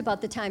 that's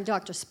about the time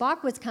Dr.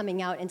 Spock was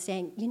coming out and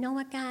saying, you know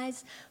what,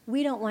 guys?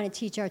 We don't want to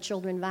teach our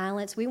children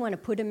violence. We want to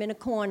put them in a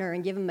corner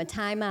and give them a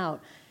timeout.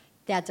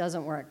 That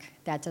doesn't work.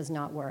 That does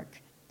not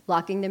work.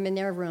 Locking them in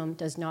their room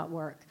does not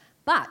work.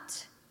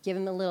 But give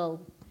them a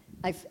little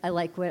I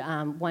like what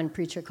one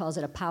preacher calls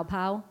it, a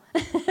pow-pow.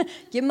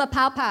 Give them a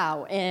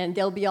pow-pow, and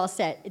they'll be all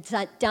set. It's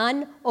not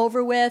done,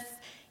 over with,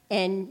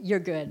 and you're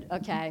good,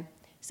 okay?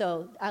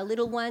 So our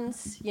little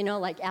ones,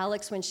 like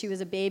Alex, when she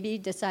was a baby,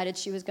 decided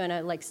she was going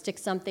to, stick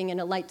something in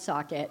a light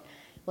socket.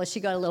 Well, she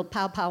got a little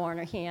pow-pow on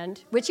her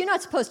hand, which you're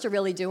not supposed to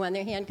really do on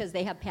their hand because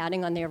they have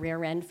padding on their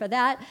rear end for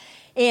that.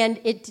 And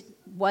it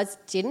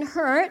didn't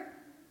hurt,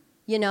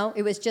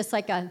 It was just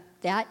like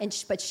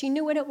that, but she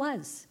knew what it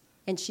was.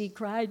 And she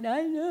cried,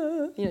 I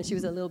know. She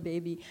was a little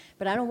baby.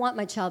 But I don't want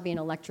my child being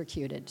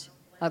electrocuted,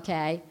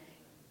 okay?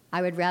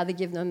 I would rather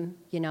give them,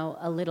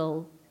 a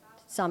little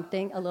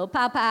something, a little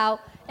pow-pow,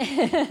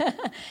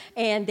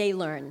 and they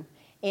learn.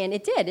 And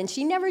it did, and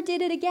she never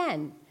did it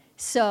again.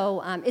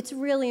 So it's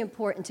really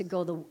important to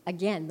go,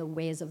 the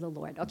ways of the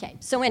Lord. Okay,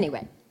 so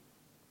anyway,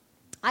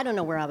 I don't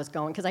know where I was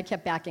going because I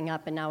kept backing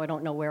up, and now I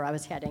don't know where I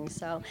was heading,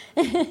 so.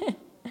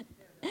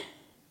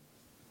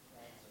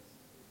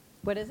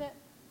 What is it?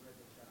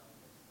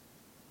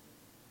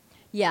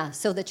 Yeah,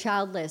 so the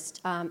child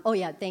list.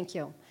 Thank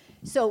you.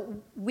 So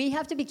we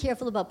have to be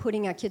careful about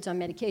putting our kids on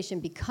medication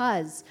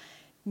because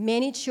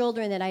many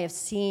children that I have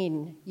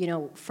seen,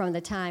 from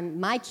the time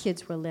my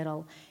kids were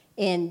little,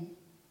 and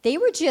they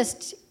were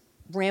just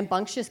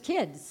rambunctious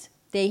kids.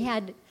 They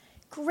had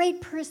great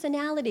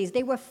personalities.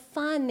 They were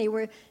fun. They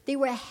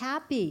were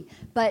happy,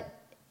 but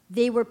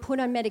they were put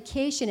on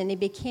medication and they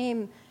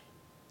became,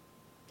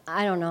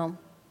 I don't know,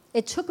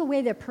 it took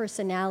away their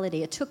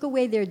personality. It took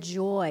away their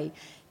joy.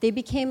 They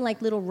became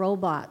like little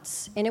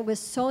robots, and it was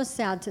so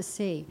sad to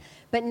see.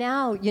 But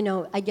now,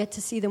 I get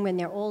to see them when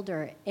they're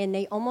older, and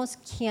they almost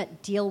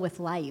can't deal with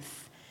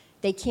life.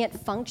 They can't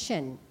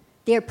function.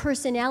 Their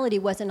personality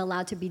wasn't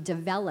allowed to be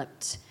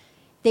developed.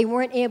 They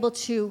weren't able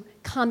to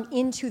come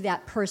into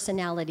that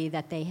personality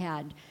that they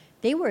had.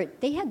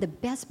 They had the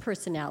best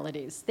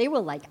personalities. They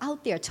were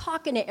out there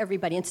talking to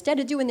everybody. Instead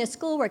of doing their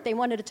schoolwork, they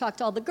wanted to talk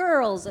to all the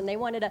girls, and they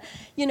wanted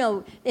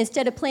to,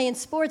 instead of playing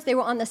sports, they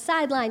were on the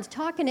sidelines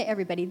talking to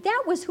everybody.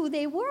 That was who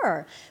they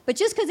were. But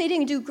just because they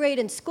didn't do great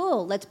in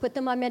school, let's put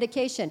them on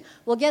medication.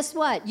 Well, guess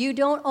what? You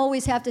don't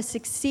always have to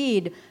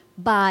succeed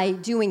by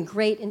doing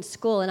great in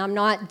school, and I'm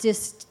not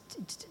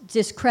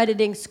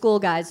discrediting school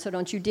guys, so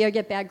don't you dare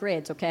get bad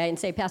grades, okay, and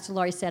say, Pastor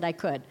Laurie said I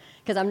could,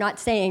 because I'm not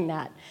saying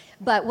that.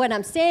 But what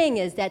I'm saying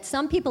is that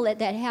some people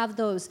that have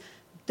those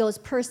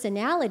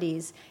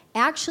personalities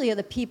actually are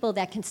the people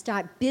that can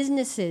start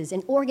businesses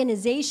and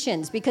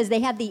organizations because they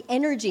have the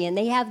energy and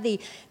they have the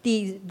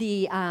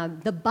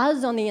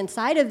buzz on the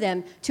inside of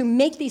them to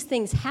make these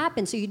things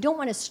happen. So you don't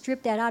want to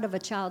strip that out of a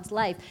child's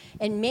life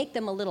and make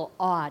them a little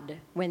odd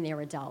when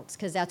they're adults,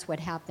 because that's what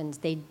happens.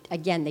 They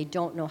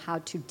don't know how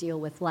to deal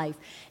with life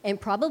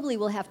and probably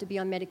will have to be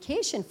on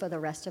medication for the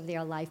rest of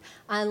their life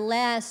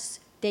unless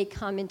they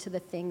come into the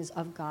things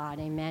of God,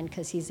 amen,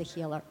 because he's a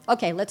healer.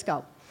 Okay, let's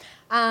go.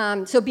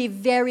 So be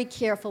very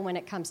careful when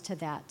it comes to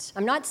that.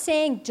 I'm not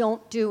saying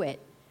don't do it.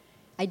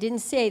 I didn't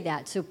say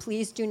that, so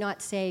please do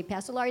not say,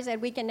 Pastor Laurie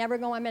said we can never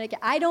go on medication.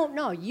 I don't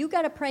know. You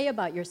got to pray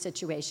about your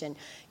situation.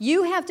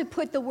 You have to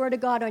put the Word of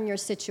God on your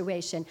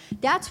situation.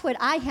 That's what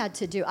I had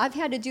to do. I've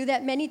had to do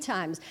that many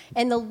times.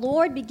 And the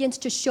Lord begins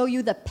to show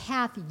you the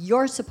path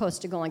you're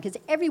supposed to go on, because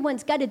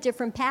everyone's got a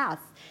different path.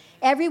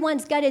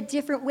 Everyone's got a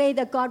different way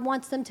that God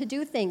wants them to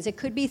do things. It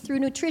could be through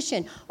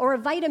nutrition or a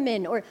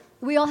vitamin, or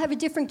we all have a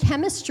different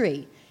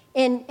chemistry.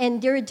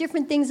 And there are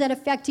different things that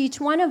affect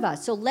each one of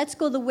us. So let's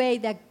go the way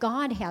that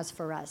God has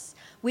for us.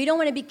 We don't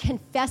want to be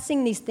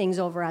confessing these things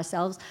over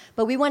ourselves,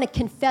 but we want to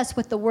confess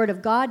what the Word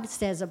of God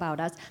says about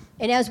us.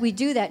 And as we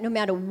do that, no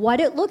matter what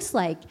it looks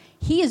like,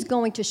 He is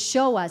going to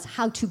show us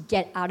how to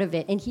get out of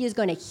it, and He is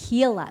going to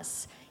heal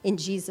us in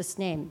Jesus'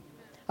 name.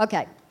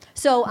 Okay.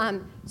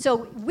 So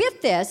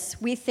with this,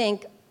 we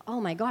think, oh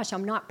my gosh,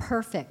 I'm not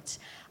perfect.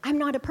 I'm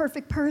not a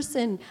perfect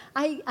person.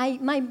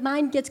 My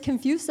mind gets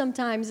confused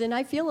sometimes, and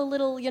I feel a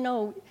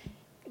little,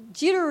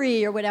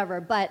 jittery or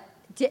whatever. But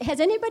has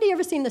anybody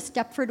ever seen the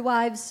Stepford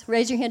Wives?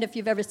 Raise your hand if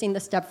you've ever seen the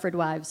Stepford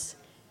Wives.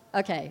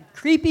 Okay,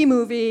 creepy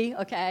movie,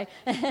 okay.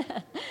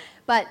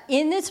 But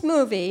in this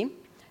movie,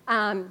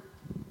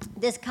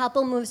 this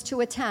couple moves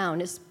to a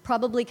town. It's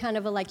probably kind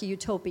of like a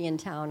utopian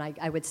town,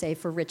 I would say,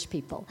 for rich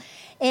people.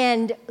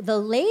 And the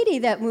lady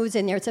that moves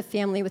in there, it's a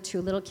family with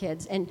 2 little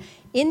kids. And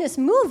in this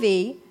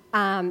movie,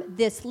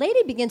 this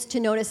lady begins to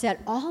notice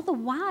that all the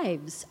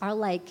wives are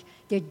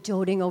they're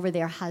doting over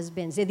their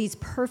husbands. They're these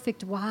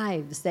perfect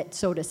wives, that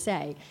so to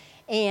say.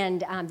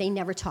 And they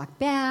never talk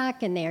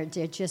back, and they're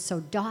just so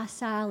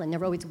docile, and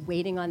they're always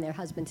waiting on their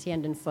husband's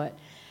hand and foot.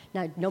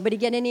 Now, nobody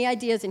get any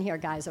ideas in here,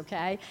 guys,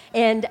 okay?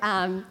 And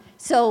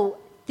so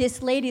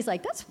this lady's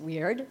like, that's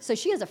weird. So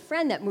she has a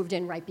friend that moved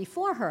in right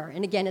before her.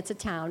 And again, it's a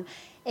town.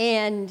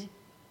 And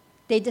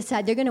they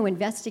decide they're going to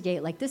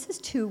investigate. This is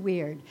too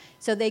weird.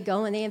 So they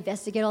go and they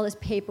investigate all this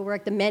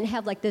paperwork. The men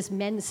have this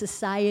men's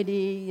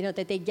society,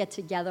 that they get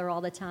together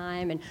all the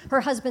time. And her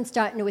husband's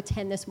starting to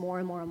attend this more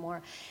and more and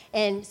more.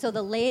 And so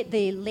the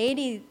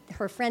lady,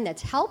 her friend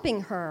that's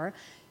helping her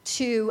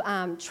to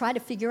try to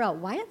figure out,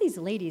 why are these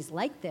ladies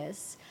like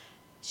this?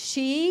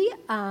 she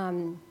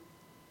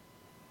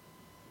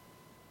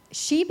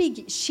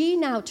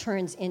now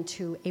turns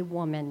into a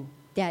woman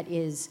that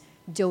is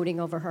doting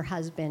over her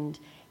husband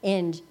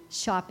and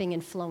shopping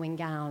in flowing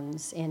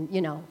gowns and,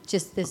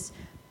 just this,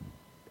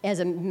 as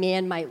a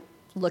man might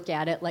look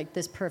at it, like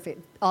this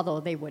perfect, although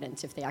they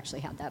wouldn't if they actually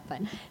had that,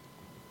 but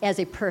as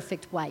a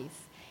perfect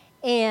wife.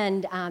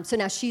 And so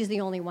now she's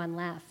the only one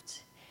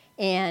left.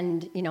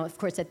 And, of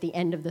course, at the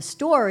end of the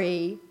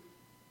story,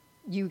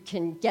 you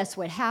can guess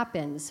what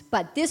happens.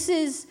 But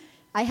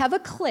I have a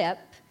clip,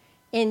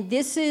 and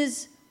this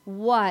is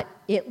what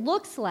it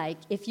looks like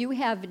if you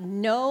have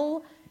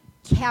no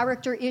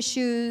character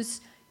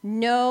issues,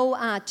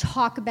 no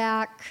talk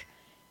back,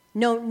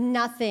 no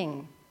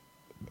nothing.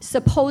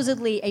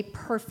 Supposedly a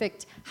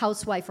perfect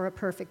housewife or a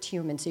perfect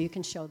human, so you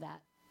can show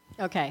that.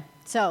 Okay,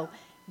 so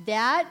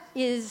that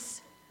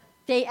is,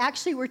 they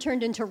actually were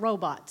turned into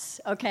robots,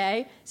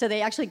 okay? So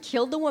they actually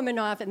killed the woman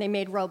off and they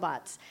made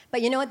robots.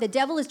 But you know what? The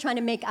devil is trying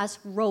to make us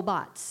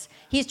robots.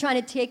 He's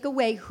trying to take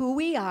away who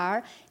we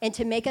are and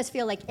to make us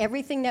feel like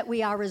everything that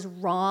we are is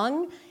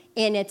wrong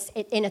and it's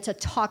a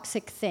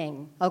toxic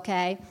thing,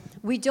 okay?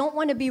 We don't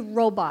want to be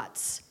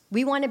robots.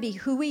 We want to be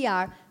who we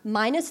are,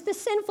 minus the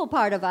sinful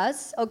part of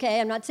us, okay?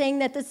 I'm not saying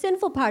that the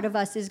sinful part of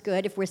us is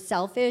good if we're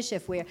selfish,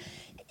 if we're,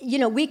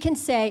 we can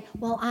say,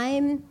 well,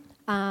 I'm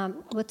an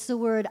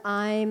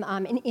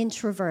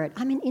introvert.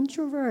 I'm an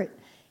introvert.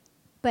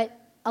 But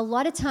a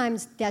lot of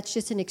times that's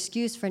just an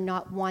excuse for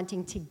not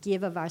wanting to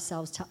give of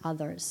ourselves to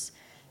others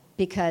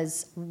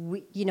because,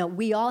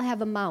 we all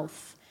have a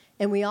mouth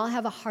and we all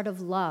have a heart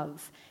of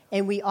love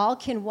and we all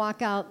can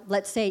walk out,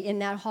 let's say, in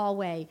that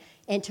hallway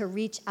and to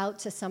reach out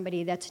to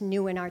somebody that's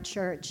new in our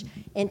church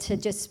and to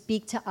just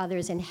speak to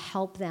others and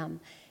help them.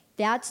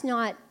 That's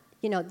not,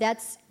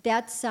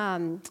 that's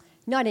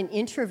not an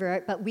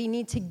introvert, but we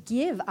need to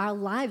give our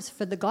lives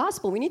for the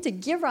gospel. We need to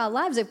give our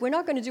lives. If we're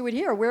not going to do it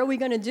here, where are we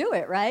going to do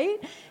it, right?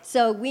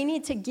 So we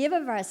need to give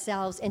of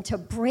ourselves and to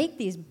break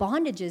these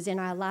bondages in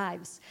our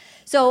lives.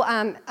 So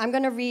I'm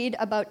going to read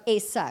about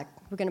Asa.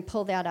 We're going to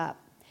pull that up.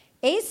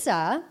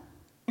 Asa,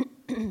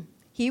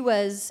 he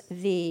was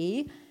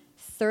the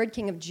third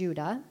king of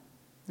Judah,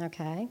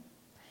 okay?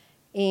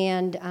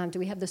 And do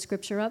we have the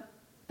scripture up?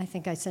 I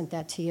think I sent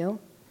that to you.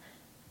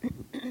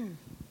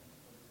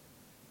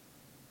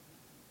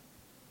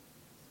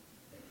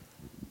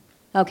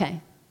 Okay.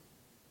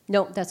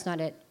 No, that's not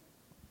it.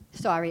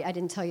 Sorry, I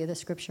didn't tell you the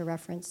scripture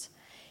reference.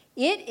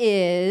 It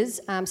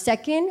is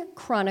 2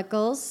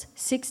 Chronicles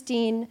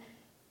 16,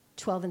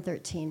 12, and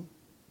 13.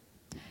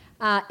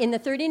 In the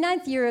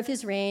 39th year of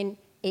his reign,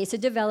 Asa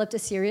developed a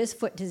serious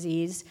foot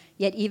disease,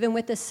 yet even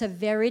with the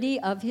severity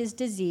of his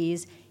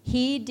disease,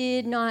 he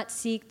did not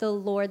seek the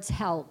Lord's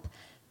help,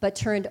 but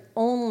turned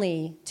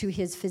only to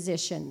his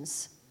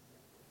physicians.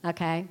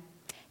 Okay?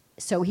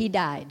 So he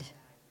died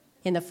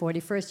in the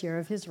 41st year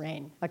of his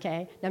reign,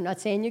 okay? Now, I'm not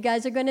saying you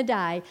guys are going to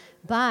die,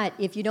 but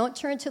if you don't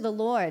turn to the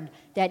Lord,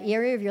 that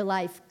area of your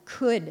life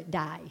could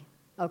die,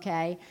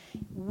 okay?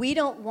 We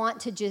don't want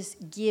to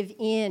just give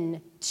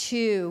in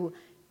to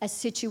a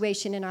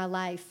situation in our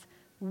life.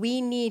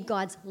 We need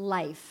God's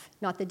life,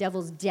 not the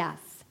devil's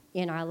death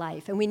in our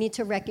life. And we need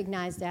to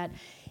recognize that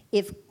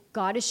if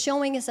God is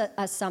showing us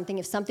something,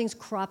 if something's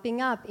cropping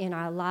up in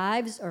our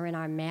lives or in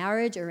our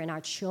marriage or in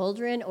our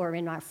children or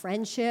in our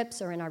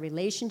friendships or in our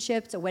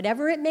relationships or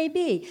whatever it may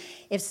be,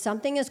 if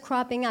something is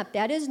cropping up,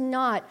 that is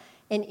not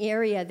an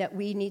area that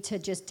we need to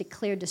just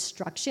declare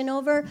destruction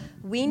over.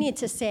 We need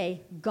to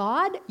say,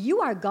 God,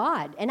 you are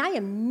God, and I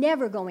am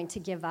never going to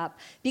give up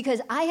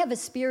because I have a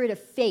spirit of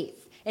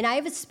faith, and I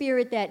have a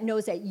spirit that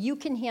knows that you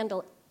can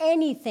handle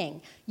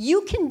anything.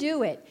 You can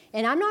do it.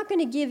 And I'm not going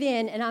to give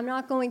in, and I'm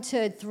not going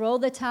to throw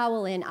the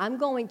towel in. I'm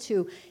going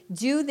to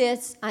do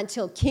this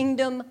until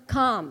kingdom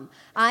come.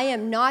 I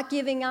am not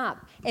giving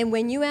up. And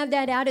when you have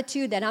that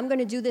attitude that I'm going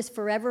to do this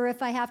forever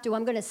if I have to,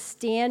 I'm going to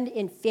stand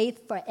in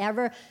faith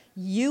forever,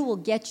 you will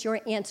get your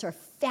answer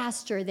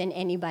faster than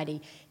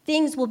anybody.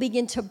 Things will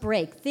begin to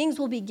break. Things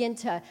will begin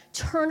to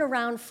turn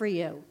around for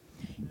you.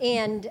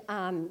 And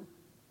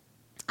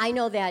I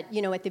know that,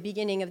 at the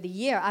beginning of the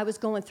year, I was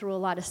going through a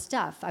lot of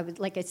stuff.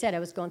 Like I said, I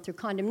was going through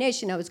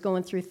condemnation. I was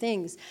going through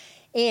things.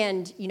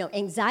 And,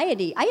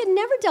 anxiety. I had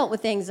never dealt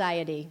with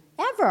anxiety,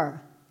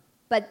 ever.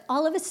 But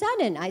all of a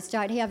sudden, I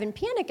started having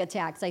panic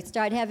attacks. I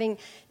started having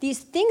these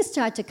things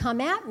start to come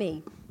at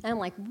me. And I'm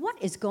like,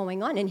 what is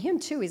going on? And him,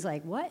 too, he's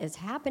like, what is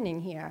happening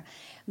here?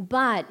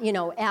 But,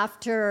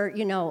 after,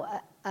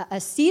 a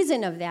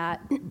season of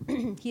that,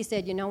 he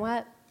said, you know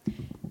what?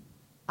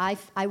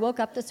 I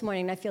woke up this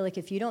morning and I feel like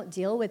if you don't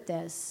deal with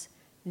this,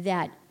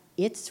 that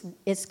it's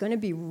going to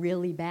be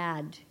really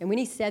bad. And when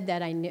he said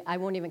that, I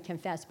won't even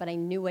confess, but I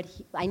knew what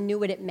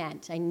it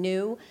meant. I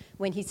knew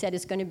when he said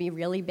it's going to be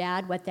really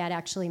bad what that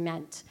actually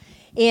meant.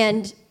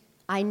 And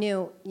I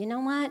knew, you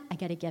know what? I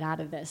got to get out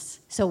of this.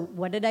 So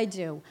what did I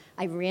do?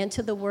 I ran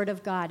to the Word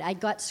of God. I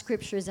got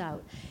scriptures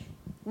out.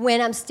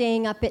 When I'm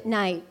staying up at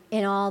night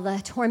and all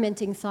the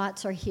tormenting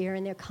thoughts are here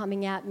and they're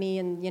coming at me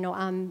and,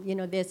 I'm,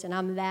 this and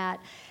I'm that,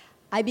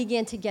 I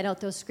began to get out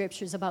those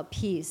scriptures about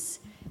peace.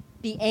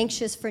 Be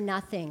anxious for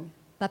nothing,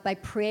 but by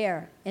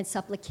prayer and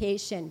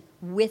supplication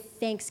with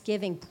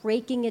thanksgiving,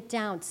 breaking it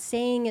down,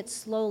 saying it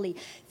slowly,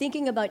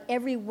 thinking about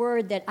every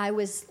word that I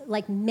was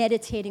like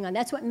meditating on.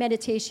 That's what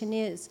meditation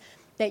is,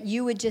 that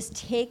you would just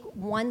take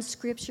one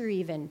scripture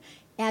even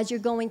as you're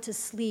going to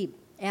sleep,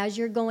 as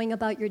you're going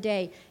about your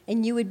day,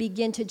 and you would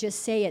begin to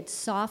just say it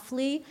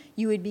softly.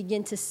 You would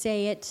begin to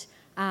say it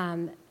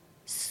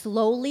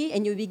slowly,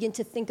 and you would begin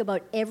to think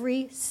about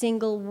every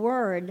single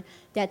word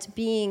that's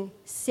being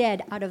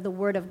said out of the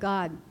Word of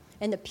God.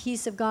 And the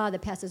peace of God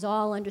that passes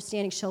all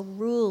understanding shall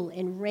rule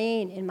and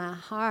reign in my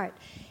heart.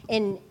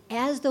 And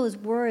as those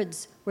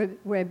words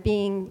were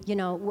being,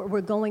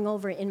 were going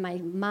over in my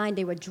mind,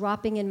 they were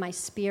dropping in my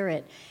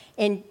spirit.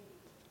 And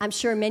I'm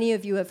sure many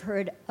of you have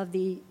heard of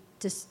the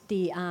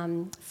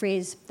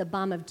phrase, the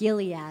balm of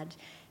Gilead.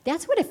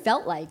 That's what it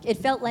felt like. It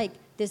felt like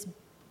this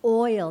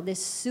oil,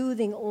 this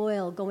soothing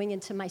oil going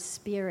into my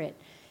spirit,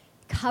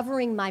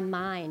 covering my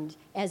mind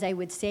as I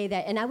would say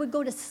that. And I would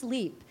go to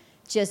sleep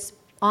just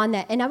on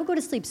that. And I would go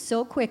to sleep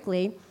so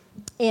quickly,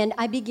 and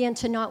I began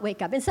to not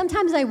wake up. And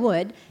sometimes I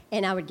would,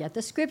 and I would get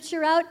the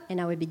scripture out,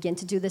 and I would begin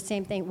to do the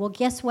same thing. Well,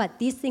 guess what?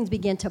 These things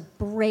began to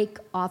break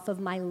off of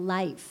my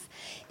life.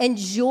 And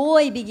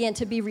joy began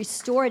to be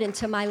restored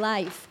into my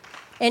life.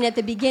 And at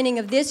the beginning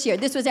of this year,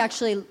 this was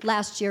actually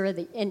last year,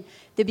 in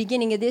the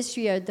beginning of this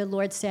year, the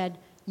Lord said,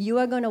 you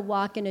are going to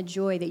walk in a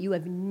joy that you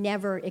have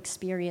never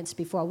experienced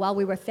before. While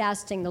we were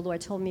fasting, the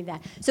Lord told me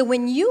that. So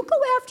when you go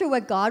after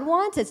what God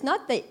wants, it's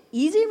not the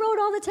easy road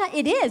all the time.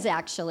 It is,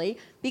 actually,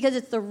 because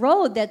it's the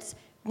road that's,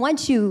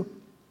 once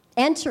you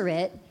enter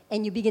it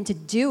and you begin to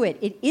do it,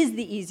 it is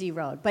the easy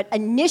road. But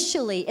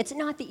initially, it's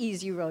not the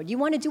easy road. You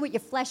want to do what your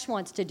flesh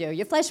wants to do.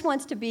 Your flesh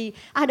wants to be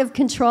out of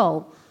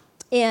control.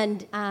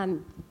 And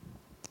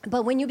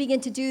but when you begin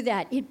to do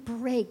that, it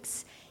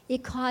breaks.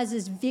 It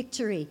causes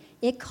victory.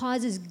 It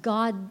causes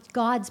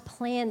God's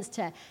plans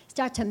to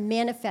start to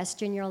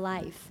manifest in your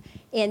life.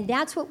 And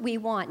that's what we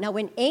want. Now,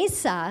 when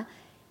Asa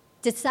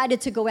decided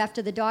to go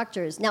after the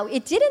doctors, now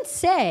it didn't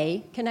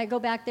say, can I go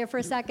back there for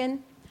a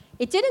second?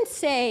 It didn't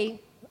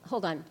say,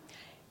 hold on.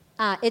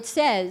 It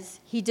says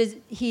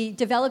he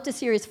developed a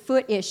serious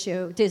foot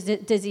issue,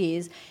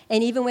 disease,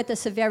 and even with the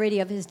severity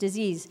of his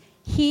disease,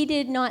 he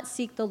did not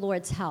seek the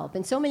Lord's help.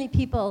 And so many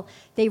people,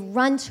 they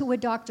run to a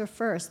doctor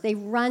first. They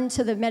run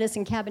to the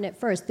medicine cabinet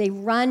first. They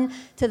run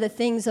to the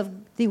things of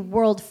the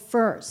world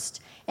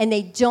first. And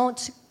they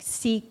don't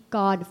seek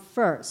God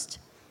first.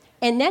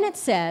 And then it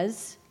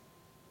says,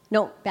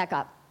 no, back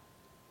up.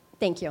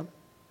 Thank you.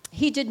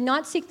 He did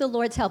not seek the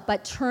Lord's help,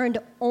 but turned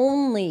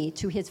only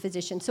to his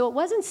physician. So it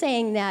wasn't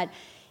saying that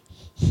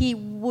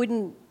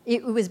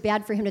it was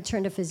bad for him to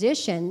turn to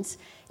physicians.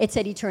 It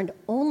said he turned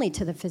only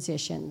to the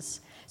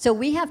physicians. So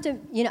we have to,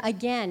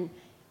 again,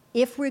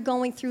 if we're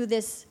going through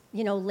this,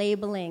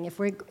 labeling, if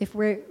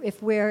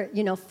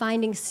we're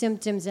finding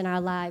symptoms in our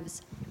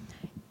lives,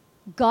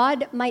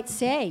 God might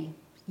say,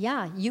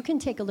 yeah, you can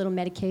take a little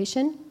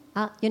medication.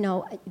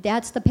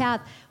 That's the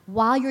path.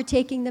 While you're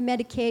taking the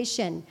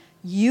medication,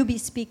 you be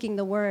speaking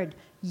the word.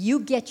 You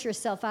get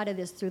yourself out of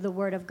this through the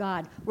word of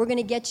God. We're going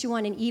to get you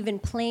on an even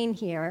plane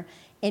here,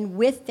 and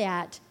with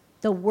that,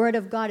 the word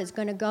of God is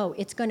going to go.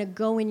 It's going to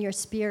go in your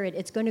spirit.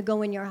 It's going to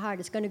go in your heart.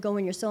 It's going to go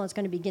in your soul. It's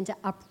going to begin to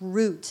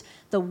uproot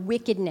the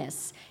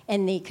wickedness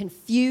and the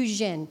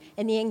confusion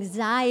and the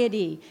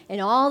anxiety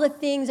and all the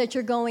things that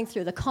you're going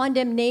through, the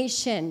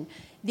condemnation,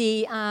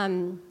 the,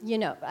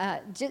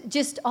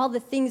 just all the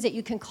things that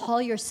you can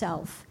call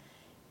yourself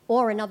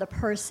or another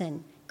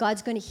person.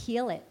 God's going to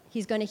heal it.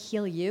 He's going to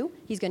heal you.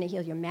 He's going to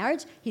heal your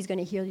marriage. He's going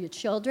to heal your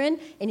children.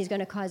 And he's going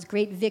to cause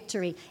great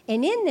victory.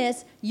 And in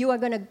this, you are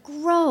going to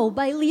grow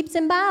by leaps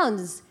and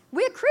bounds.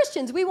 We're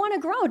Christians. We want to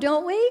grow,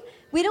 don't we?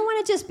 We don't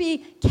want to just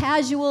be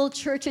casual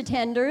church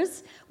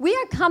attenders. We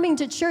are coming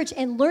to church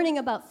and learning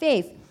about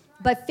faith.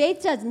 But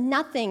faith does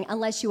nothing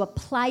unless you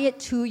apply it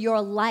to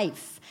your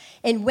life.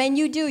 And when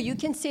you do, you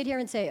can sit here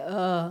and say,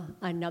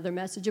 another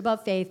message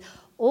about faith.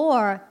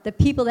 Or the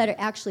people that are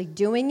actually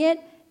doing it,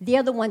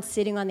 they're the ones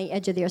sitting on the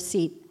edge of their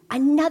seat.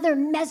 Another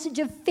message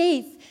of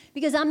faith,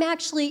 because I'm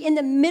actually in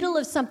the middle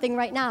of something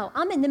right now.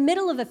 I'm in the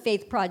middle of a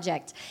faith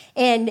project,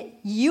 and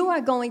you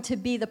are going to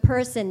be the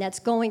person that's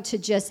going to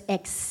just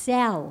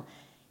excel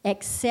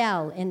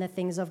in the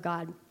things of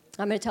God.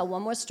 I'm going to tell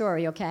one more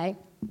story, okay?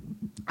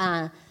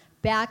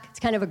 It's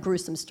kind of a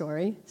gruesome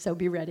story, so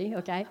be ready,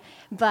 okay?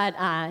 But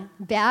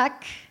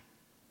back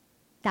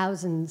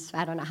thousands,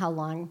 I don't know how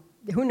long,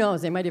 who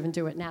knows, they might even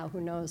do it now,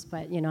 who knows,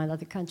 but, in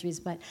other countries,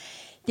 but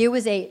there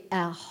was a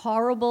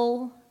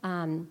horrible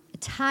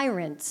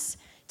tyrants.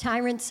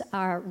 Tyrants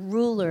are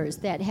rulers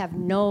that have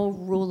no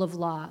rule of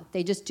law.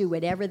 They just do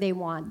whatever they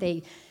want.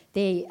 They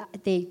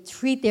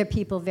treat their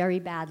people very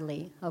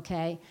badly,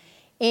 okay?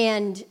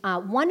 And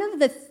one of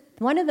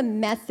the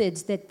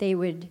methods that they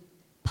would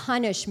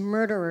punish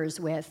murderers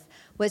with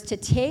was to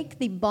take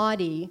the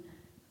body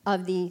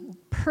of the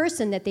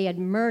person that they had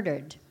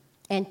murdered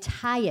and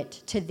tie it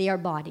to their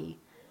body,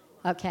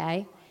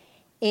 okay?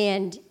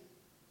 And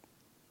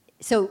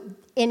So,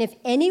 and if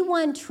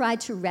anyone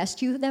tried to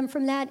rescue them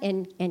from that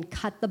and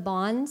cut the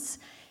bonds,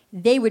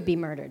 they would be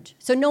murdered.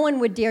 So no one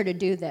would dare to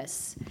do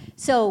this.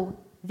 So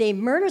they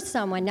murder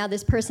someone. Now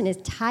this person is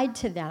tied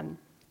to them.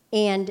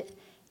 And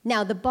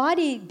now the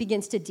body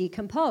begins to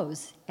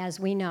decompose, as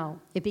we know.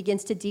 It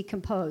begins to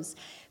decompose.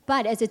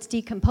 But as it's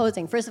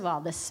decomposing, first of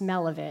all, the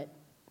smell of it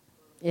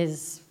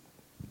is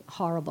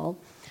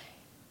horrible,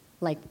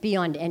 like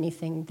beyond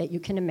anything that you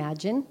can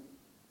imagine.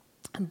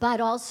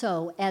 But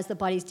also, as the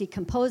body's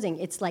decomposing,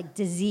 it's like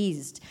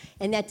diseased.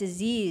 And that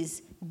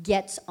disease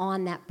gets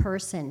on that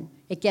person.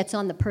 It gets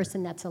on the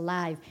person that's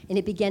alive. And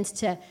it begins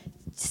to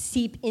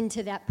seep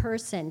into that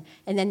person.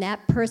 And then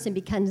that person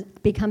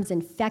becomes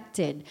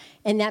infected.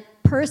 And that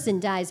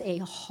person dies a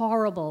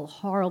horrible,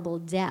 horrible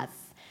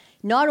death.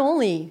 Not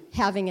only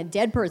having a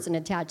dead person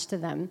attached to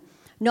them,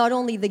 not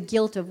only the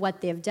guilt of what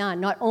they've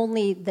done, not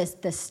only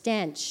the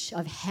stench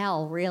of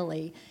hell,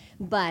 really,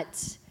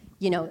 but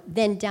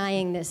then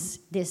dying this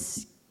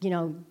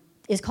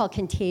is called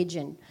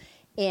contagion.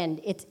 And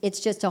it's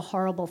just a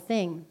horrible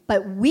thing.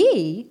 But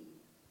we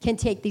can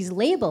take these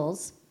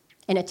labels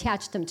and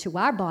attach them to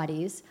our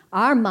bodies,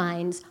 our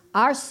minds,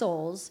 our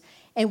souls,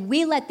 and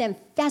we let them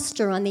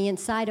fester on the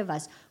inside of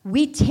us.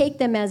 We take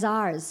them as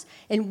ours,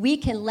 and we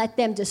can let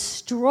them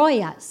destroy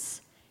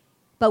us.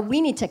 But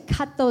we need to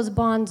cut those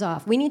bonds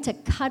off. We need to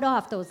cut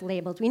off those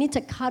labels. We need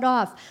to cut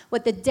off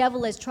what the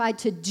devil has tried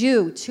to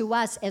do to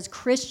us as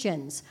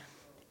Christians.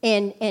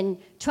 And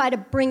try to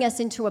bring us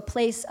into a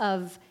place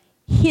of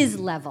his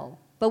level.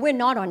 But we're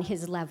not on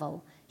his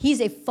level. He's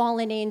a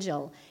fallen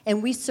angel,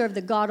 and we serve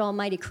the God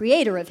Almighty,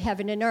 creator of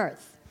heaven and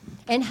earth.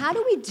 And how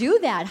do we do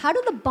that? How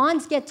do the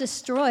bonds get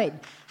destroyed?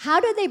 How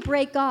do they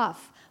break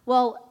off?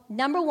 Well,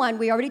 number one,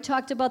 we already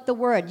talked about the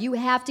word. You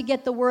have to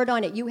get the word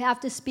on it. You have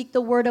to speak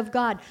the word of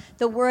God.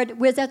 The word,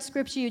 where's that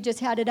scripture you just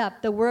had it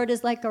up? The word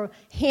is like a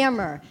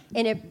hammer,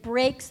 and it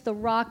breaks the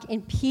rock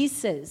in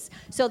pieces.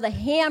 So the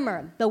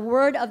hammer, the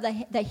word of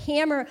the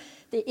hammer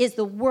is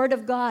the word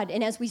of God.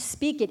 And as we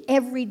speak it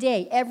every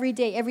day,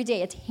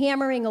 it's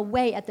hammering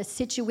away at the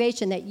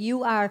situation that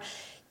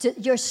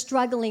you're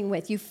struggling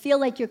with. You feel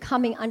like you're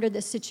coming under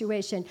this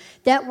situation.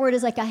 That word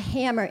is like a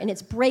hammer, and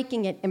it's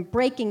breaking it and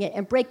breaking it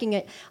and breaking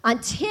it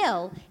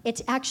until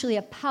it's actually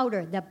a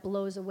powder that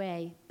blows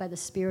away by the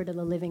Spirit of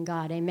the living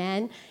God.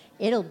 Amen?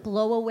 It'll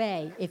blow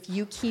away if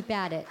you keep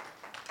at it.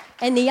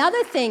 And the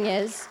other thing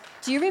is,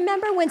 do you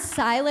remember when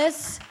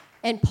Silas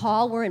and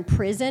Paul were in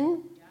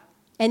prison?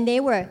 And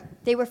they were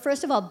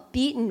first of all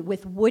beaten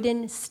with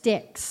wooden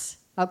sticks,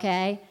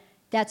 okay?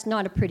 That's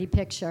not a pretty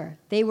picture.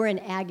 They were in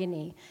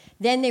agony.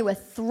 Then they were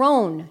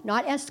thrown,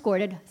 not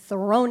escorted,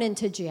 thrown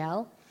into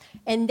jail.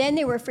 And then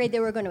they were afraid they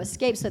were going to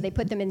escape, so they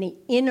put them in the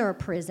inner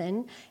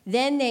prison.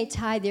 Then they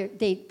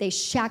they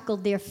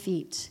shackled their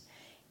feet.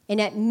 And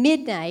at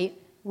midnight,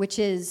 which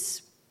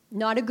is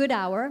not a good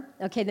hour,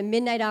 okay, the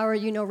midnight hour,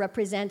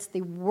 represents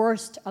the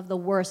worst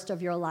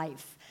of your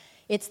life.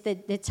 It's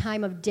the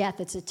time of death.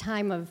 It's a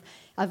time of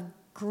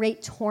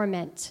great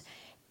torment.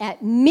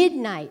 At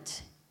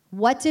midnight,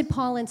 what did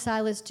Paul and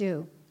Silas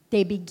do?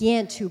 They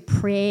began to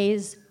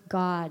praise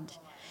God.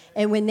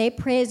 And when they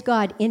praised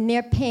God in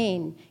their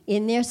pain,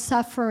 in their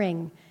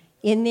suffering,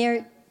 in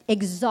their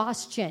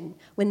exhaustion,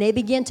 when they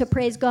began to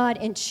praise God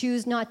and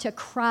choose not to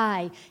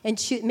cry,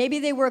 maybe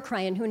they were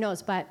crying, who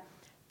knows, but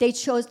they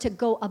chose to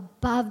go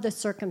above the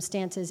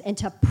circumstances and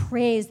to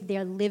praise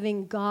their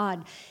living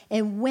God.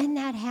 And when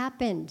that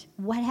happened,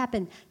 what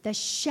happened? The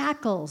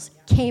shackles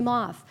came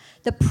off.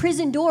 The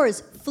prison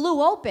doors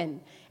flew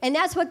open. And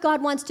that's what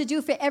God wants to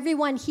do for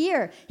everyone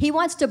here. He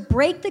wants to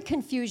break the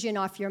confusion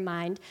off your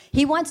mind.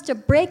 He wants to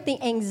break the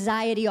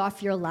anxiety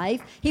off your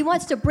life. He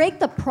wants to break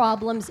the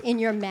problems in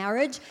your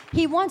marriage.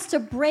 He wants to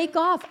break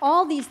off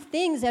all these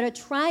things that are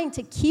trying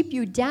to keep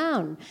you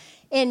down.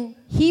 And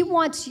he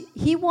wants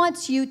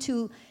you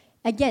to,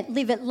 again,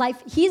 live a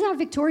life. He's our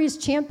victorious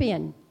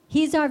champion.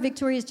 He's our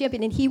victorious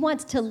champion, and he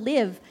wants us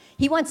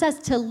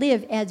to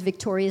live as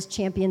victorious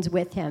champions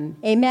with him.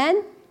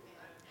 Amen?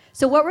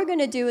 So what we're going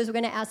to do is we're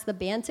going to ask the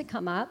band to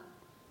come up.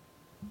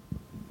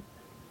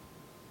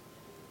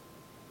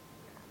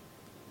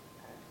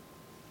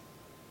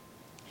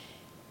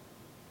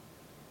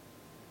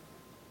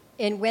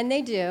 And when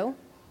they do,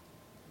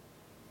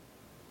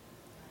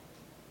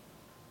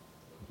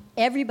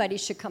 everybody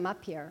should come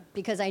up here,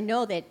 because I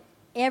know that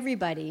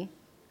everybody,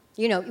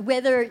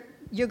 whether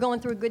you're going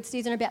through a good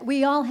season or bad,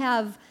 we all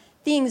have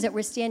things that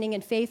we're standing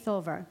in faith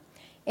over.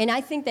 And I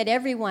think that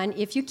everyone,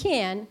 if you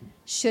can,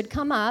 should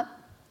come up.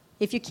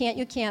 If you can't,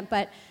 you can't.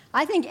 But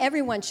I think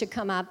everyone should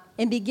come up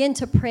and begin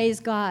to praise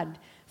God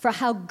for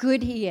how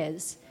good he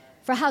is,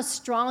 for how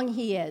strong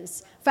he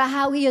is, for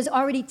how he has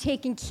already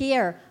taken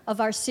care of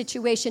our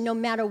situation, no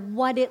matter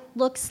what it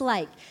looks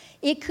like.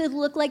 It could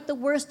look like the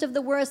worst of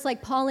the worst,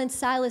 like Paul and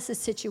Silas'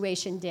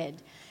 situation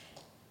did.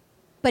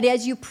 But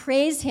as you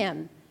praise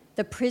him,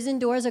 the prison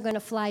doors are going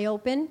to fly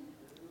open,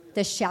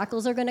 the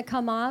shackles are going to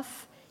come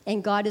off,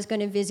 and God is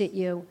going to visit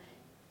you.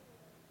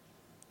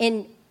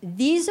 And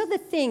these are the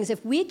things,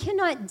 if we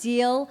cannot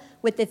deal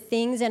with the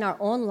things in our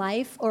own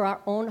life or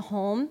our own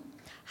home,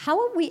 how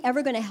are we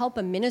ever going to help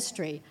a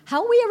ministry?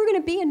 How are we ever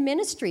going to be in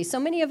ministry? So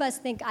many of us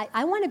think,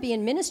 I want to be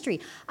in ministry.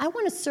 I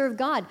want to serve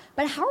God.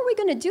 But how are we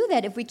going to do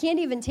that if we can't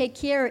even take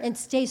care and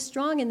stay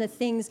strong in the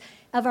things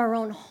of our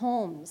own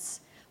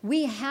homes?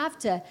 We have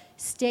to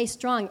stay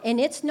strong. And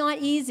it's not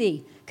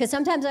easy, because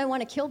sometimes I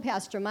want to kill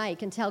Pastor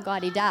Mike and tell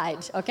God he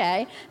died,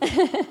 okay?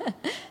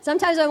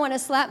 Sometimes I want to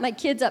slap my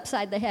kids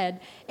upside the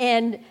head.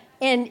 And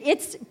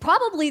it's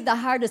probably the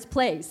hardest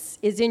place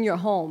is in your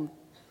home.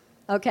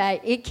 Okay,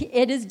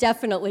 it is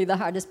definitely the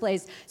hardest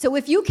place. So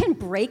if you can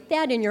break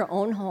that in your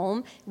own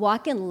home,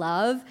 walk in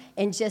love,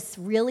 and just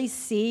really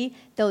see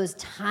those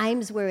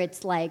times where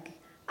it's like,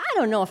 I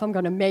don't know if I'm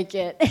going to make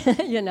it,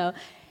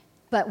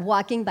 but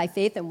walking by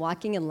faith and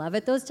walking in love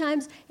at those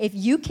times, if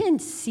you can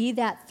see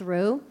that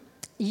through,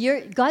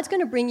 God's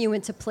going to bring you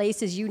into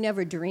places you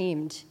never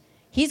dreamed.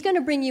 He's going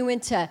to bring you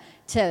into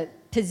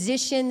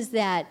positions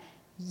that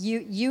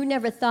you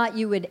never thought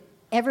you would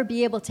ever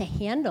be able to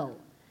handle.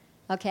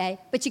 Okay?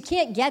 But you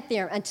can't get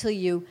there until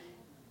you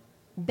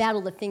battle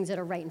the things that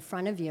are right in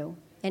front of you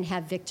and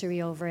have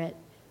victory over it.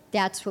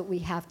 That's what we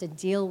have to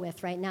deal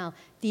with right now.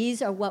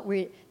 This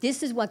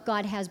is what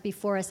God has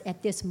before us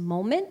at this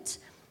moment.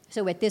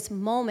 So at this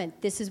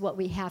moment, this is what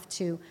we have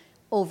to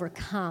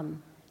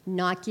overcome.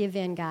 Not give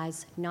in,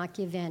 guys. Not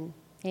give in.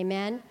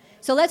 Amen?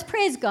 So let's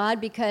praise God,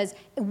 because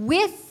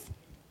with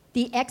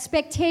the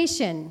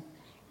expectation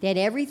that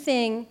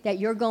everything that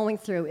you're going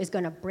through is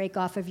going to break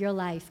off of your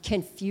life.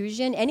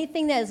 Confusion,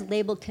 anything that is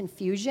labeled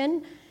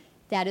confusion,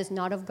 that is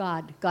not of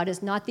God. God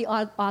is not the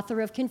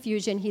author of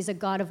confusion. He's a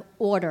God of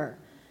order.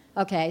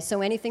 Okay,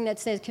 so anything that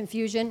says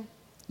confusion,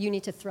 you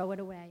need to throw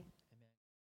it away.